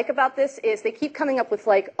really like about this is they keep coming up with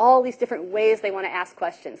like all these different ways they want to ask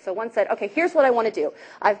questions. So one said, okay, here's what I want to do.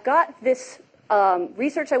 I've got this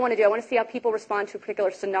research I want to do. I want to see how people respond to a particular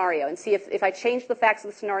scenario and see if I change the facts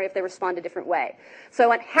of the scenario, if they respond a different way. So I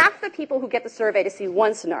want half the people who get the survey to see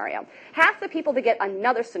one scenario, half the people to get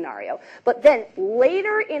another scenario. But then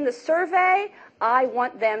later in the survey, I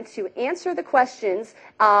want them to answer the questions.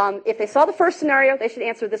 If they saw the first scenario, they should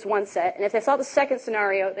answer this one set. And if they saw the second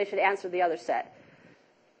scenario, they should answer the other set.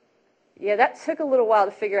 Yeah, that took a little while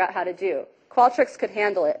to figure out how to do. Qualtrics could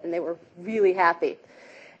handle it, and they were really happy.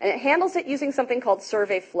 And it handles it using something called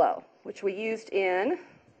survey flow, which we used in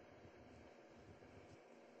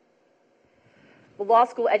the Law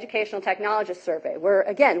School Educational Technologist Survey, where,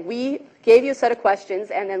 again, we gave you a set of questions,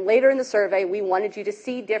 and then later in the survey, we wanted you to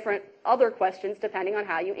see different other questions depending on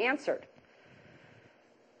how you answered.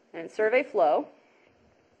 And in survey flow,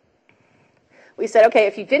 we said, okay,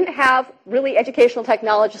 if you didn't have really educational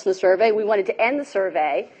technologists in the survey, we wanted to end the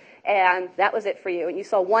survey, and that was it for you, and you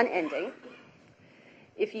saw one ending.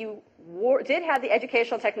 If you did have the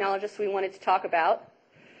educational technologists we wanted to talk about,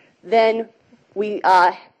 then we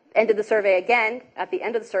ended the survey again at the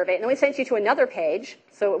end of the survey, and then we sent you to another page.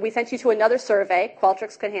 So we sent you to another survey.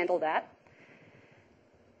 Qualtrics could handle that.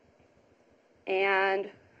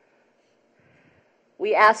 And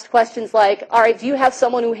we asked questions like, all right, do you have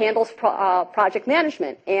someone who handles project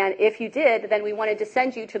management? And if you did, then we wanted to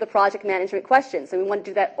send you to the project management questions, and we want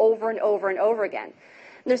to do that over and over and over again.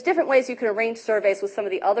 And there's different ways you can arrange surveys with some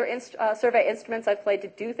of the other survey instruments I've played to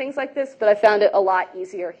do things like this, but I found it a lot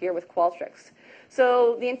easier here with Qualtrics.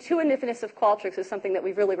 So the intuitiveness of Qualtrics is something that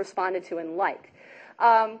we've really responded to and like.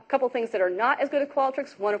 A couple things that are not as good as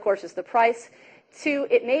Qualtrics. One, of course, is the price. Two,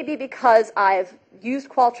 it may be because I've used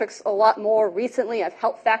Qualtrics a lot more recently. I've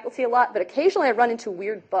helped faculty a lot, but occasionally I run into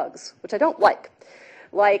weird bugs, which I don't like.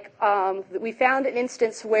 Like, we found an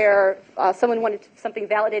instance where someone wanted something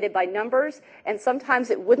validated by numbers, and sometimes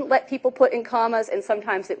it wouldn't let people put in commas, and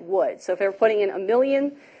sometimes it would. So if they were putting in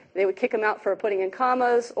 1,000,000, they would kick them out for putting in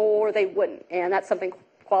commas, or they wouldn't. And that's something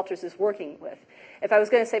Qualtrics is working with. If I was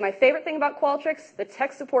going to say my favorite thing about Qualtrics, the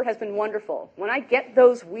tech support has been wonderful. When I get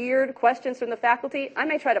those weird questions from the faculty, I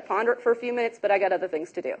may try to ponder it for a few minutes, but I got other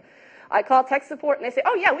things to do. I call tech support, and they say,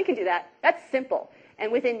 oh, yeah, we can do that. That's simple.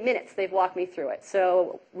 And within minutes, they've walked me through it.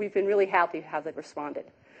 So we've been really happy how they've responded.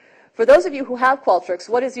 For those of you who have Qualtrics,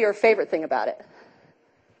 what is your favorite thing about it?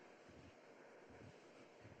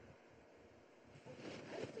 I'm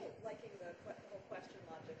still liking the whole question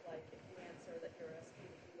logic, like if you answer that you're a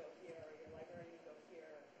student, you go here, or you're a librarian, you go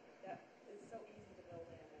here. That is so easy to build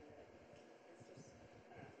in, and it's just,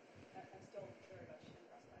 I'm still very much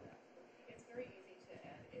impressed by that. It's very easy to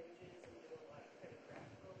add images and do a lot of kind of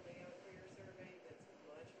graphical layout for your survey that's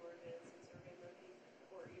much more advanced in SurveyMonkey,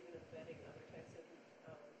 or even embedding other types of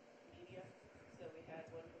media. So we had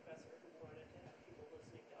one professor who wanted to have people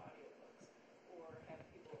listening to audiobooks, or have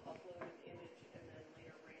people upload an image and then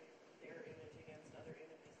later rank their image against other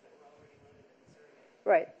images that were already loaded in the survey.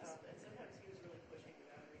 Right. And sometimes he was really pushing the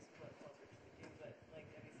boundaries of what Qualtrics could do, but like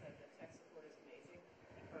Debbie said, the tech support is amazing.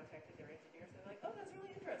 He contacted their engineers, they're like, oh, that's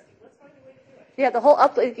really interesting. Let's find a way to do it. Yeah, the whole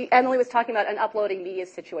Emily was talking about an uploading media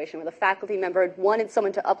situation where the faculty member wanted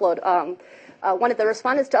someone to upload, wanted the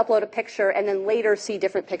respondents to upload a picture and then later see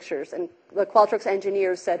different pictures. And the Qualtrics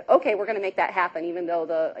engineers said, okay, we're going to make that happen, even though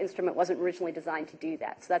the instrument wasn't originally designed to do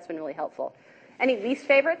that. So that's been really helpful. Any least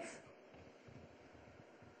favorites?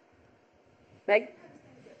 Meg?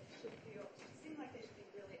 Seem like they should be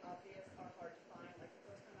really obvious or hard to find. Like the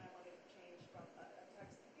first time I wanted to change from a text, I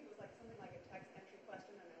think it was like something like a text entry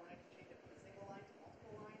question, and I wanted to change it from a single line to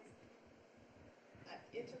multiple lines.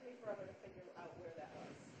 It took me forever to figure out where that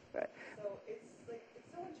was. Right. So it's like it's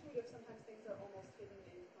so intuitive. Sometimes things are almost hidden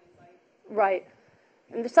in plain sight. Right.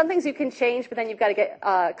 And there's some things you can change, but then you've got to get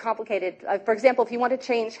complicated. For example, if you want to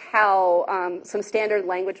change how some standard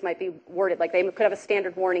language might be worded, like they could have a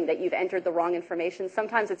standard warning that you've entered the wrong information.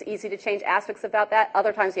 Sometimes it's easy to change aspects about that.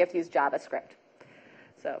 Other times you have to use JavaScript.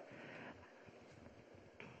 So,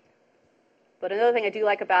 but another thing I do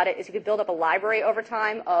like about it is you can build up a library over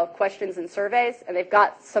time of questions and surveys, and they've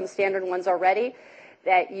got some standard ones already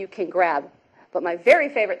that you can grab. But my very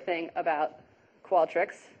favorite thing about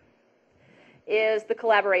Qualtrics is the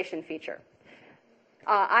collaboration feature. If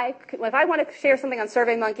I want to share something on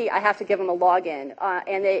SurveyMonkey, I have to give them a login,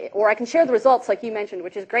 or I can share the results like you mentioned,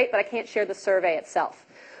 which is great, but I can't share the survey itself.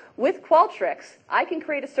 With Qualtrics, I can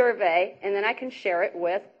create a survey, and then I can share it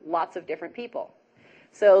with lots of different people.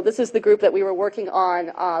 So this is the group that we were working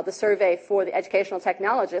on the survey for the educational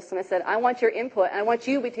technologists, and I said, I want your input, and I want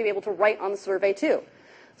you to be able to write on the survey too.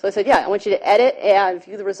 So I said, yeah, I want you to edit and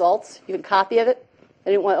view the results. You can copy it.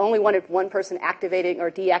 I only wanted one person activating or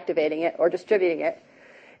deactivating it or distributing it.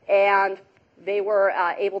 And they were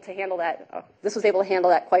able to handle that. This was able to handle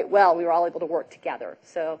that quite well. We were all able to work together.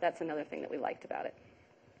 So that's another thing that we liked about it.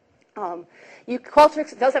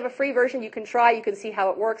 Qualtrics does have a free version. You can try. You can see how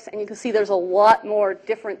it works. And you can see there's a lot more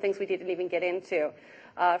different things we didn't even get into.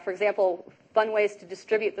 For example, fun ways to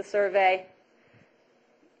distribute the survey,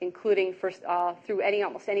 including through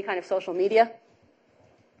almost any kind of social media.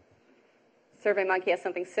 SurveyMonkey has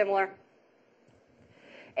something similar.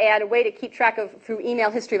 And a way to keep track of, through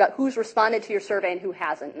email history, about who's responded to your survey and who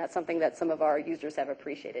hasn't. And that's something that some of our users have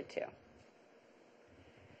appreciated too.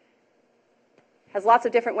 Has lots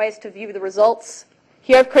of different ways to view the results.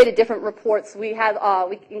 Here I've created different reports. We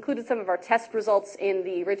included some of our test results in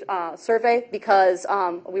the survey because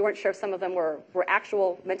we weren't sure if some of them were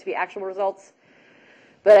meant to be actual results.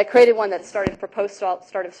 But I created one that started for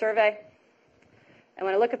post-start of survey. And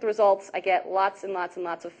when I look at the results, I get lots and lots and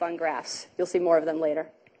lots of fun graphs. You'll see more of them later.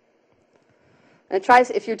 And it tries,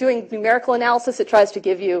 if you're doing numerical analysis, it tries to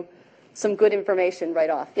give you some good information right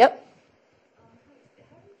off. Yep? How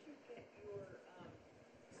did you get your school to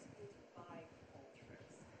buy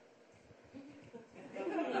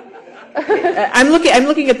Qualtrics? I'm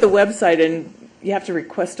looking at the website, and you have to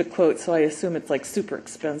request a quote, so I assume it's like super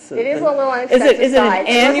expensive. It is a little on expensive Is it an side.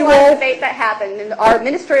 annual? There's a lot of debate that happened, and our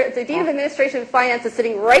the Dean of Administration and Finance is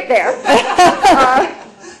sitting right there.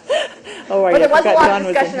 Oh, right. But there was a lot Don of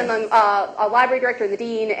was discussion in here. among a library director, the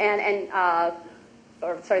dean, the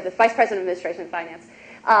Vice President of Administration and Finance.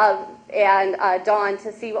 and Dawn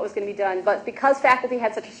to see what was going to be done. But because faculty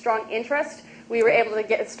had such a strong interest, we were able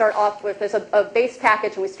to start off with, there's a base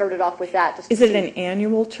package, and we started off with that. Is it an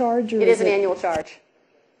annual charge? Or It is an annual charge.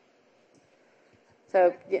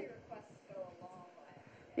 So,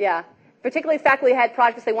 yeah. Particularly faculty had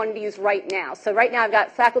projects they wanted to use right now. So right now I've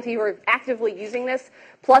got faculty who are actively using this,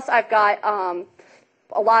 plus I've got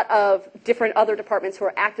a lot of different other departments who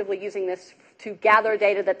are actively using this to gather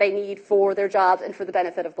data that they need for their jobs and for the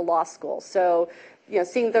benefit of the law school. So,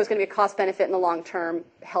 seeing that there's going to be a cost benefit in the long term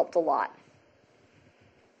helped a lot.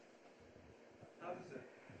 How does it,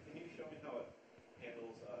 can you show me how it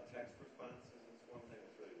handles text responses? It's one thing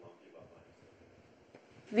that's really lumpy about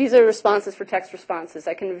mine. These are responses for text responses.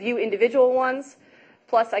 I can view individual ones,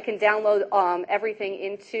 plus I can download everything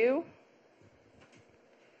into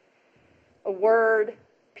a Word,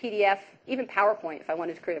 PDF, even PowerPoint if I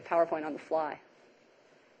wanted to create a PowerPoint on the fly.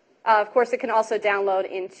 Of course, it can also download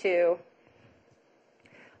into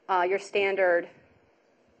your standard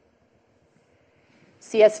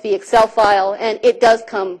CSV Excel file, and it does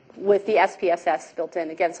come with the SPSS built in.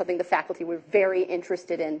 Again, something the faculty were very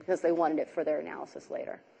interested in because they wanted it for their analysis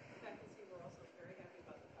later. Faculty were also very happy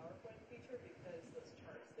about the PowerPoint feature because those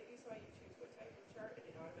charts that you saw, you choose what type of chart, and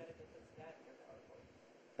it automatically puts that in your PowerPoint.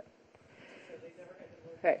 So they never had to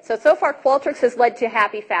learn. All right, so far Qualtrics has led to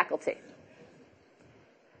happy faculty.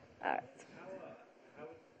 All right.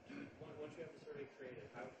 Once you have the survey created,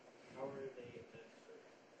 how are they administered?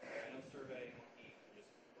 I know SurveyMonkey can just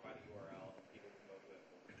provide a URL and people can go to it.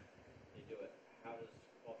 They do it. How does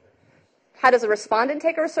Qualtrics? How does a respondent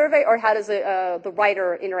take a survey, or how does the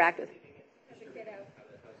writer interact with it? How's it distributed?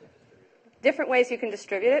 Different ways you can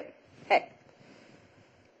distribute it. Okay.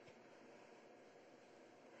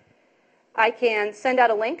 I can send out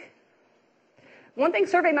a link. One thing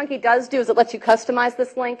SurveyMonkey does do is it lets you customize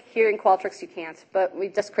this link. Here in Qualtrics you can't, but we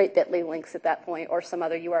just create bit.ly links at that point or some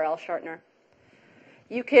other URL shortener.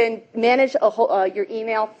 You can manage your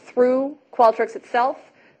email through Qualtrics itself.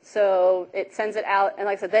 So it sends it out, and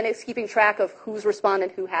like I said, then it's keeping track of who's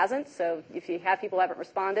responded, who hasn't. So if you have people who haven't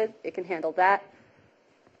responded, it can handle that.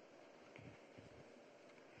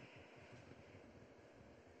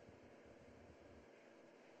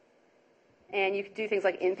 And you can do things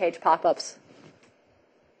like in-page pop-ups.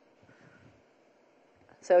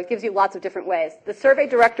 So it gives you lots of different ways. The survey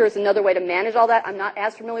director is another way to manage all that. I'm not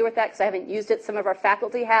as familiar with that because I haven't used it. Some of our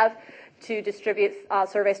faculty have to distribute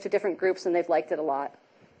surveys to different groups, and they've liked it a lot.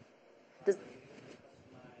 Does,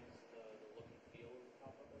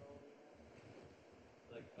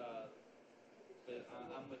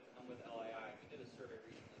 I'm with LII. We did a survey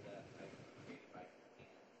recently that I created by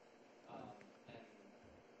hand, and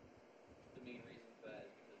the main reason for that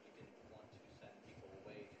is because we didn't want to send people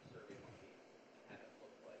away to SurveyMonkey and have it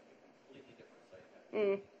look like a completely different site.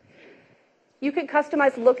 You can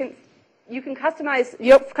customize look and you don't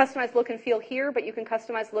customize look and feel here, but you can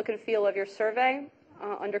customize look and feel of your survey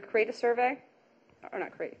under Create a Survey, or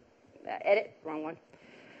not Create, Edit, wrong one.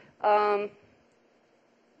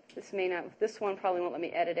 This may not. This one probably won't let me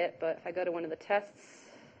edit it, but if I go to one of the tests,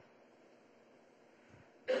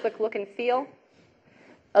 click look and feel.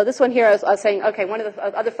 Oh, this one here, I was saying, okay, one of the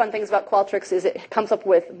other fun things about Qualtrics is it comes up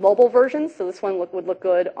with mobile versions, so this one would look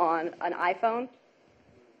good on an iPhone.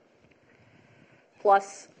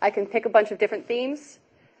 Plus, I can pick a bunch of different themes,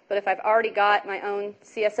 but if I've already got my own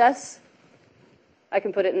CSS, I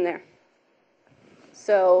can put it in there.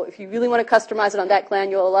 So if you really want to customize it on that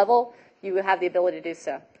granular level, you have the ability to do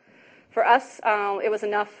so. For us, it was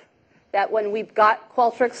enough that when we got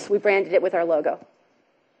Qualtrics, we branded it with our logo.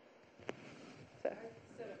 So. I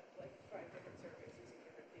set up like 5 different surveys using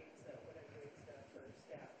different themes that when I'm doing stuff for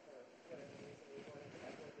staff or whatever reason we wanted to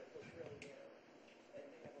have one that looks really new, and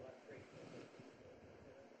they have a lot of great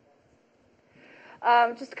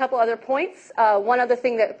Just a couple other points. One other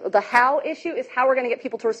thing, that the how issue is how we're going to get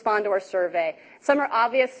people to respond to our survey. Some are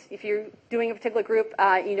obvious. If you're doing a particular group,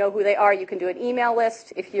 you know who they are. You can do an email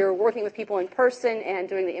list. If you're working with people in person and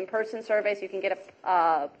doing the in-person surveys, you can get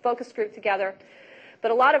a focus group together.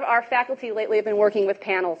 But a lot of our faculty lately have been working with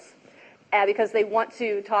panels because they want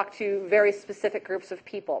to talk to very specific groups of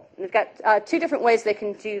people. And they've got 2 different ways they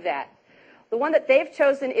can do that. The one that they've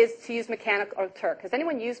chosen is to use Mechanical Turk. Has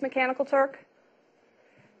anyone used Mechanical Turk?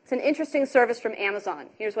 It's an interesting service from Amazon.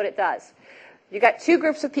 Here's what it does. You've got 2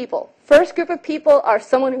 groups of people. First group of people are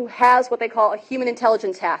someone who has what they call a human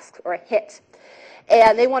intelligence task, or a HIT.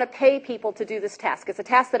 And they want to pay people to do this task. It's a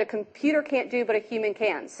task that a computer can't do, but a human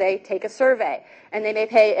can. Say, take a survey. And they may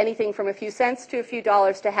pay anything from a few cents to a few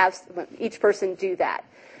dollars to have each person do that.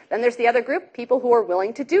 Then there's the other group, people who are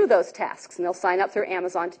willing to do those tasks, and they'll sign up through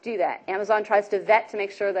Amazon to do that. Amazon tries to vet to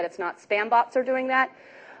make sure that it's not spam bots are doing that.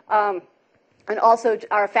 And also,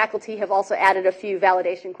 our faculty have also added a few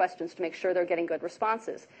validation questions to make sure they're getting good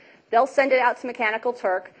responses. They'll send it out to Mechanical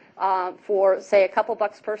Turk for, say, a couple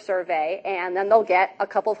bucks per survey, and then they'll get a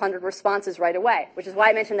couple of hundred responses right away, which is why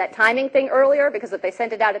I mentioned that timing thing earlier, because if they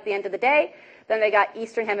sent it out at the end of the day, then they got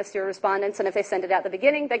Eastern Hemisphere respondents, and if they sent it out at the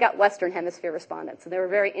beginning, they got Western Hemisphere respondents. And they were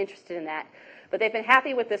very interested in that. But they've been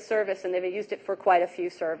happy with this service, and they've used it for quite a few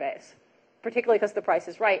surveys, particularly because the price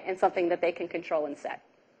is right and something that they can control and set.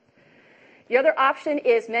 The other option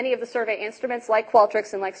is many of the survey instruments like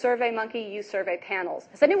Qualtrics and like SurveyMonkey use survey panels.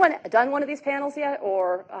 Has anyone done one of these panels yet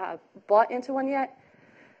or bought into one yet?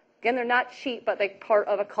 Again, they're not cheap, but they're part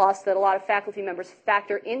of a cost that a lot of faculty members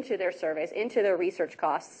factor into their surveys, into their research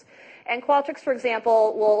costs. And Qualtrics, for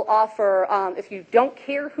example, will offer, if you don't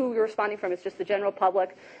care who you're responding from, it's just the general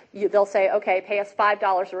public, they'll say, okay, pay us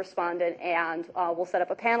 $5 a respondent, and we'll set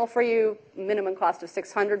up a panel for you, minimum cost of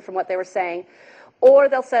 $600 from what they were saying. Or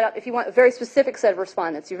they'll set up, if you want a very specific set of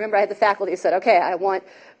respondents. You remember I had the faculty who said, okay, I want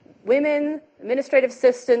women administrative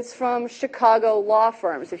assistants from Chicago law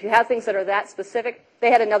firms. If you have things that are that specific,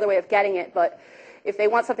 they had another way of getting it, but if they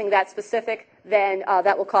want something that specific, then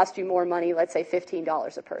that will cost you more money, let's say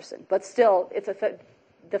 $15 a person. But still, it's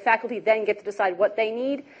the faculty then get to decide what they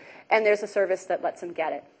need, and there's a service that lets them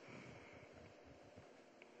get it.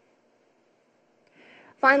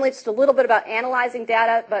 Finally, just a little bit about analyzing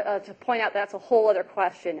data, but to point out that's a whole other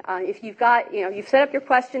question. If you've got, you've set up your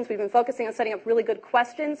questions, we've been focusing on setting up really good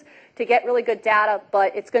questions to get really good data,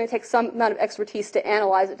 but it's going to take some amount of expertise to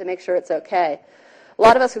analyze it to make sure it's okay. A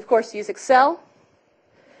lot of us, of course, use Excel,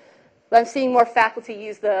 but I'm seeing more faculty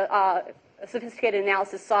use the sophisticated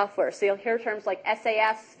analysis software. So you'll hear terms like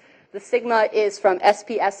SAS. The Sigma is from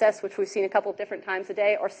SPSS, which we've seen a couple different times a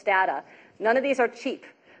day, or Stata. None of these are cheap,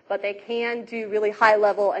 but they can do really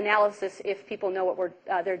high-level analysis if people know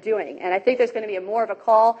what they're doing. And I think there's going to be more of a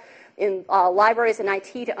call in libraries and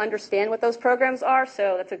IT to understand what those programs are,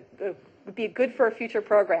 so that's would be good for a future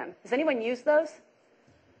program. Has anyone used those?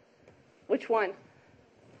 Which one?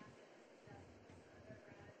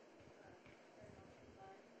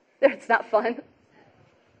 It's not fun.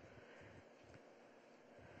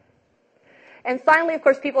 And finally, of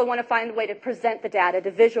course, people want to find a way to present the data,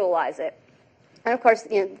 to visualize it. And of course,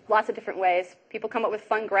 lots of different ways. People come up with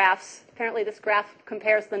fun graphs. Apparently, this graph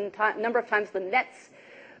compares the number of times the Mets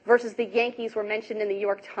versus the Yankees were mentioned in the New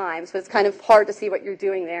York Times. So it's kind of hard to see what you're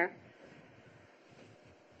doing there.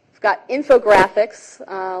 We've got infographics,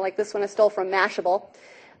 like this one I stole from Mashable.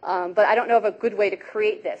 But I don't know of a good way to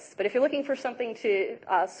create this. But if you're looking for something to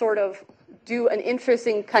sort of do an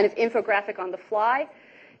interesting kind of infographic on the fly,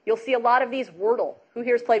 you'll see a lot of these Wordle. Who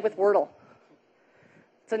here has played with Wordle?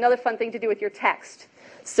 It's another fun thing to do with your text.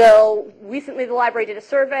 So recently the library did a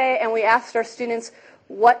survey, and we asked our students,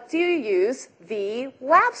 what do you use the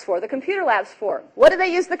labs for, the computer labs for? What do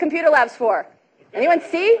they use the computer labs for? Anyone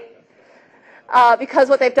see? Because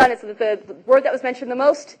what they've done is that the word that was mentioned the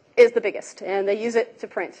most is the biggest, and they use it to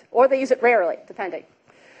print, or they use it rarely, depending.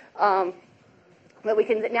 But we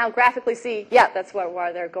can now graphically see, yeah, that's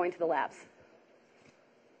why they're going to the labs.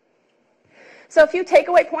 So a few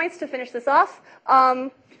takeaway points to finish this off.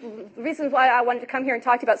 The reason why I wanted to come here and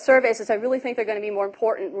talk to you about surveys is I really think they're going to be more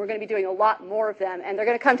important. We're going to be doing a lot more of them, and they're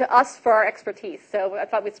going to come to us for our expertise. So I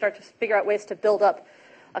thought we'd start to figure out ways to build up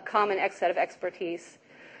a common set of expertise.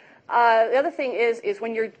 The other thing is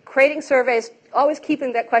when you're creating surveys, always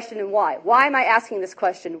keeping that question in why. Why am I asking this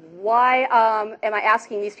question? Why am I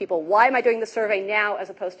asking these people? Why am I doing the survey now as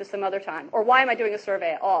opposed to some other time? Or why am I doing a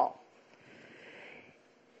survey at all?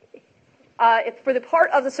 For the part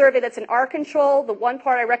of the survey that's in our control, the one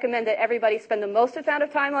part I recommend that everybody spend the most amount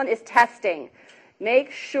of time on is testing. Make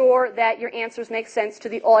sure that your answers make sense to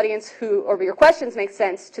the audience or your questions make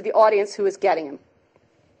sense to the audience who is getting them.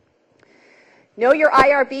 Know your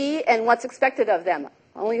IRB and what's expected of them.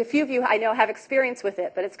 Only a few of you I know have experience with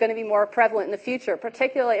it, but it's going to be more prevalent in the future,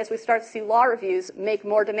 particularly as we start to see law reviews make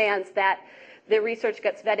more demands that the research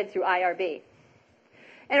gets vetted through IRB.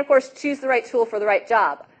 And of course, choose the right tool for the right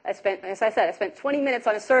job. As I said, I spent 20 minutes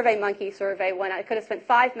on a SurveyMonkey survey when I could have spent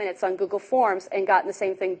 5 minutes on Google Forms and gotten the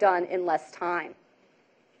same thing done in less time.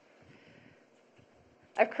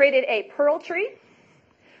 I've created a Perl tree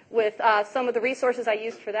with some of the resources I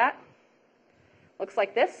used for that. Looks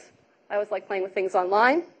like this. I always like playing with things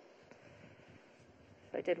online.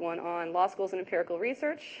 So I did one on law schools and empirical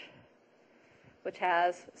research. which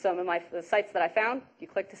has some of the sites that I found. You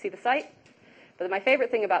click to see the site. But my favorite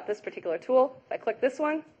thing about this particular tool, if I click this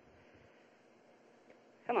one,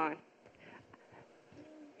 come on.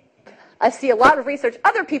 I see a lot of research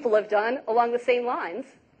other people have done along the same lines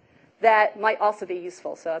that might also be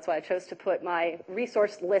useful. So that's why I chose to put my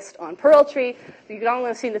resource list on Pearltree. You can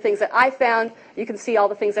only see the things that I found. You can see all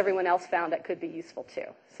the things everyone else found that could be useful too.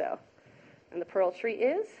 So, and the Pearltree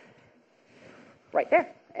is right there.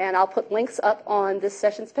 And I'll put links up on this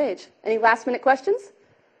session's page. Any last minute questions?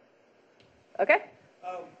 Okay.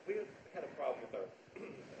 We had a problem with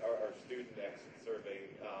our student exit survey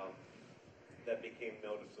that became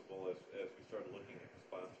noticeable as we started looking at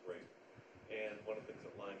response rate. And one of the things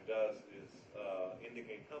that Lime does is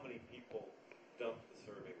indicate how many people dumped the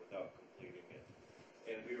survey without completing it.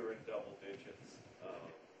 And we were in double digits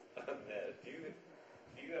on that. Do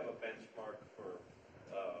you have a benchmark for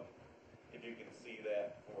if you can see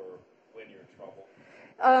that for when you're in trouble?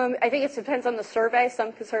 I think it depends on the survey.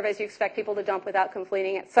 Some surveys you expect people to dump without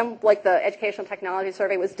completing it. Some, like the educational technology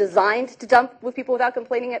survey, was designed to dump with people without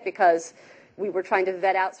completing it because we were trying to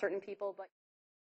vet out certain people. But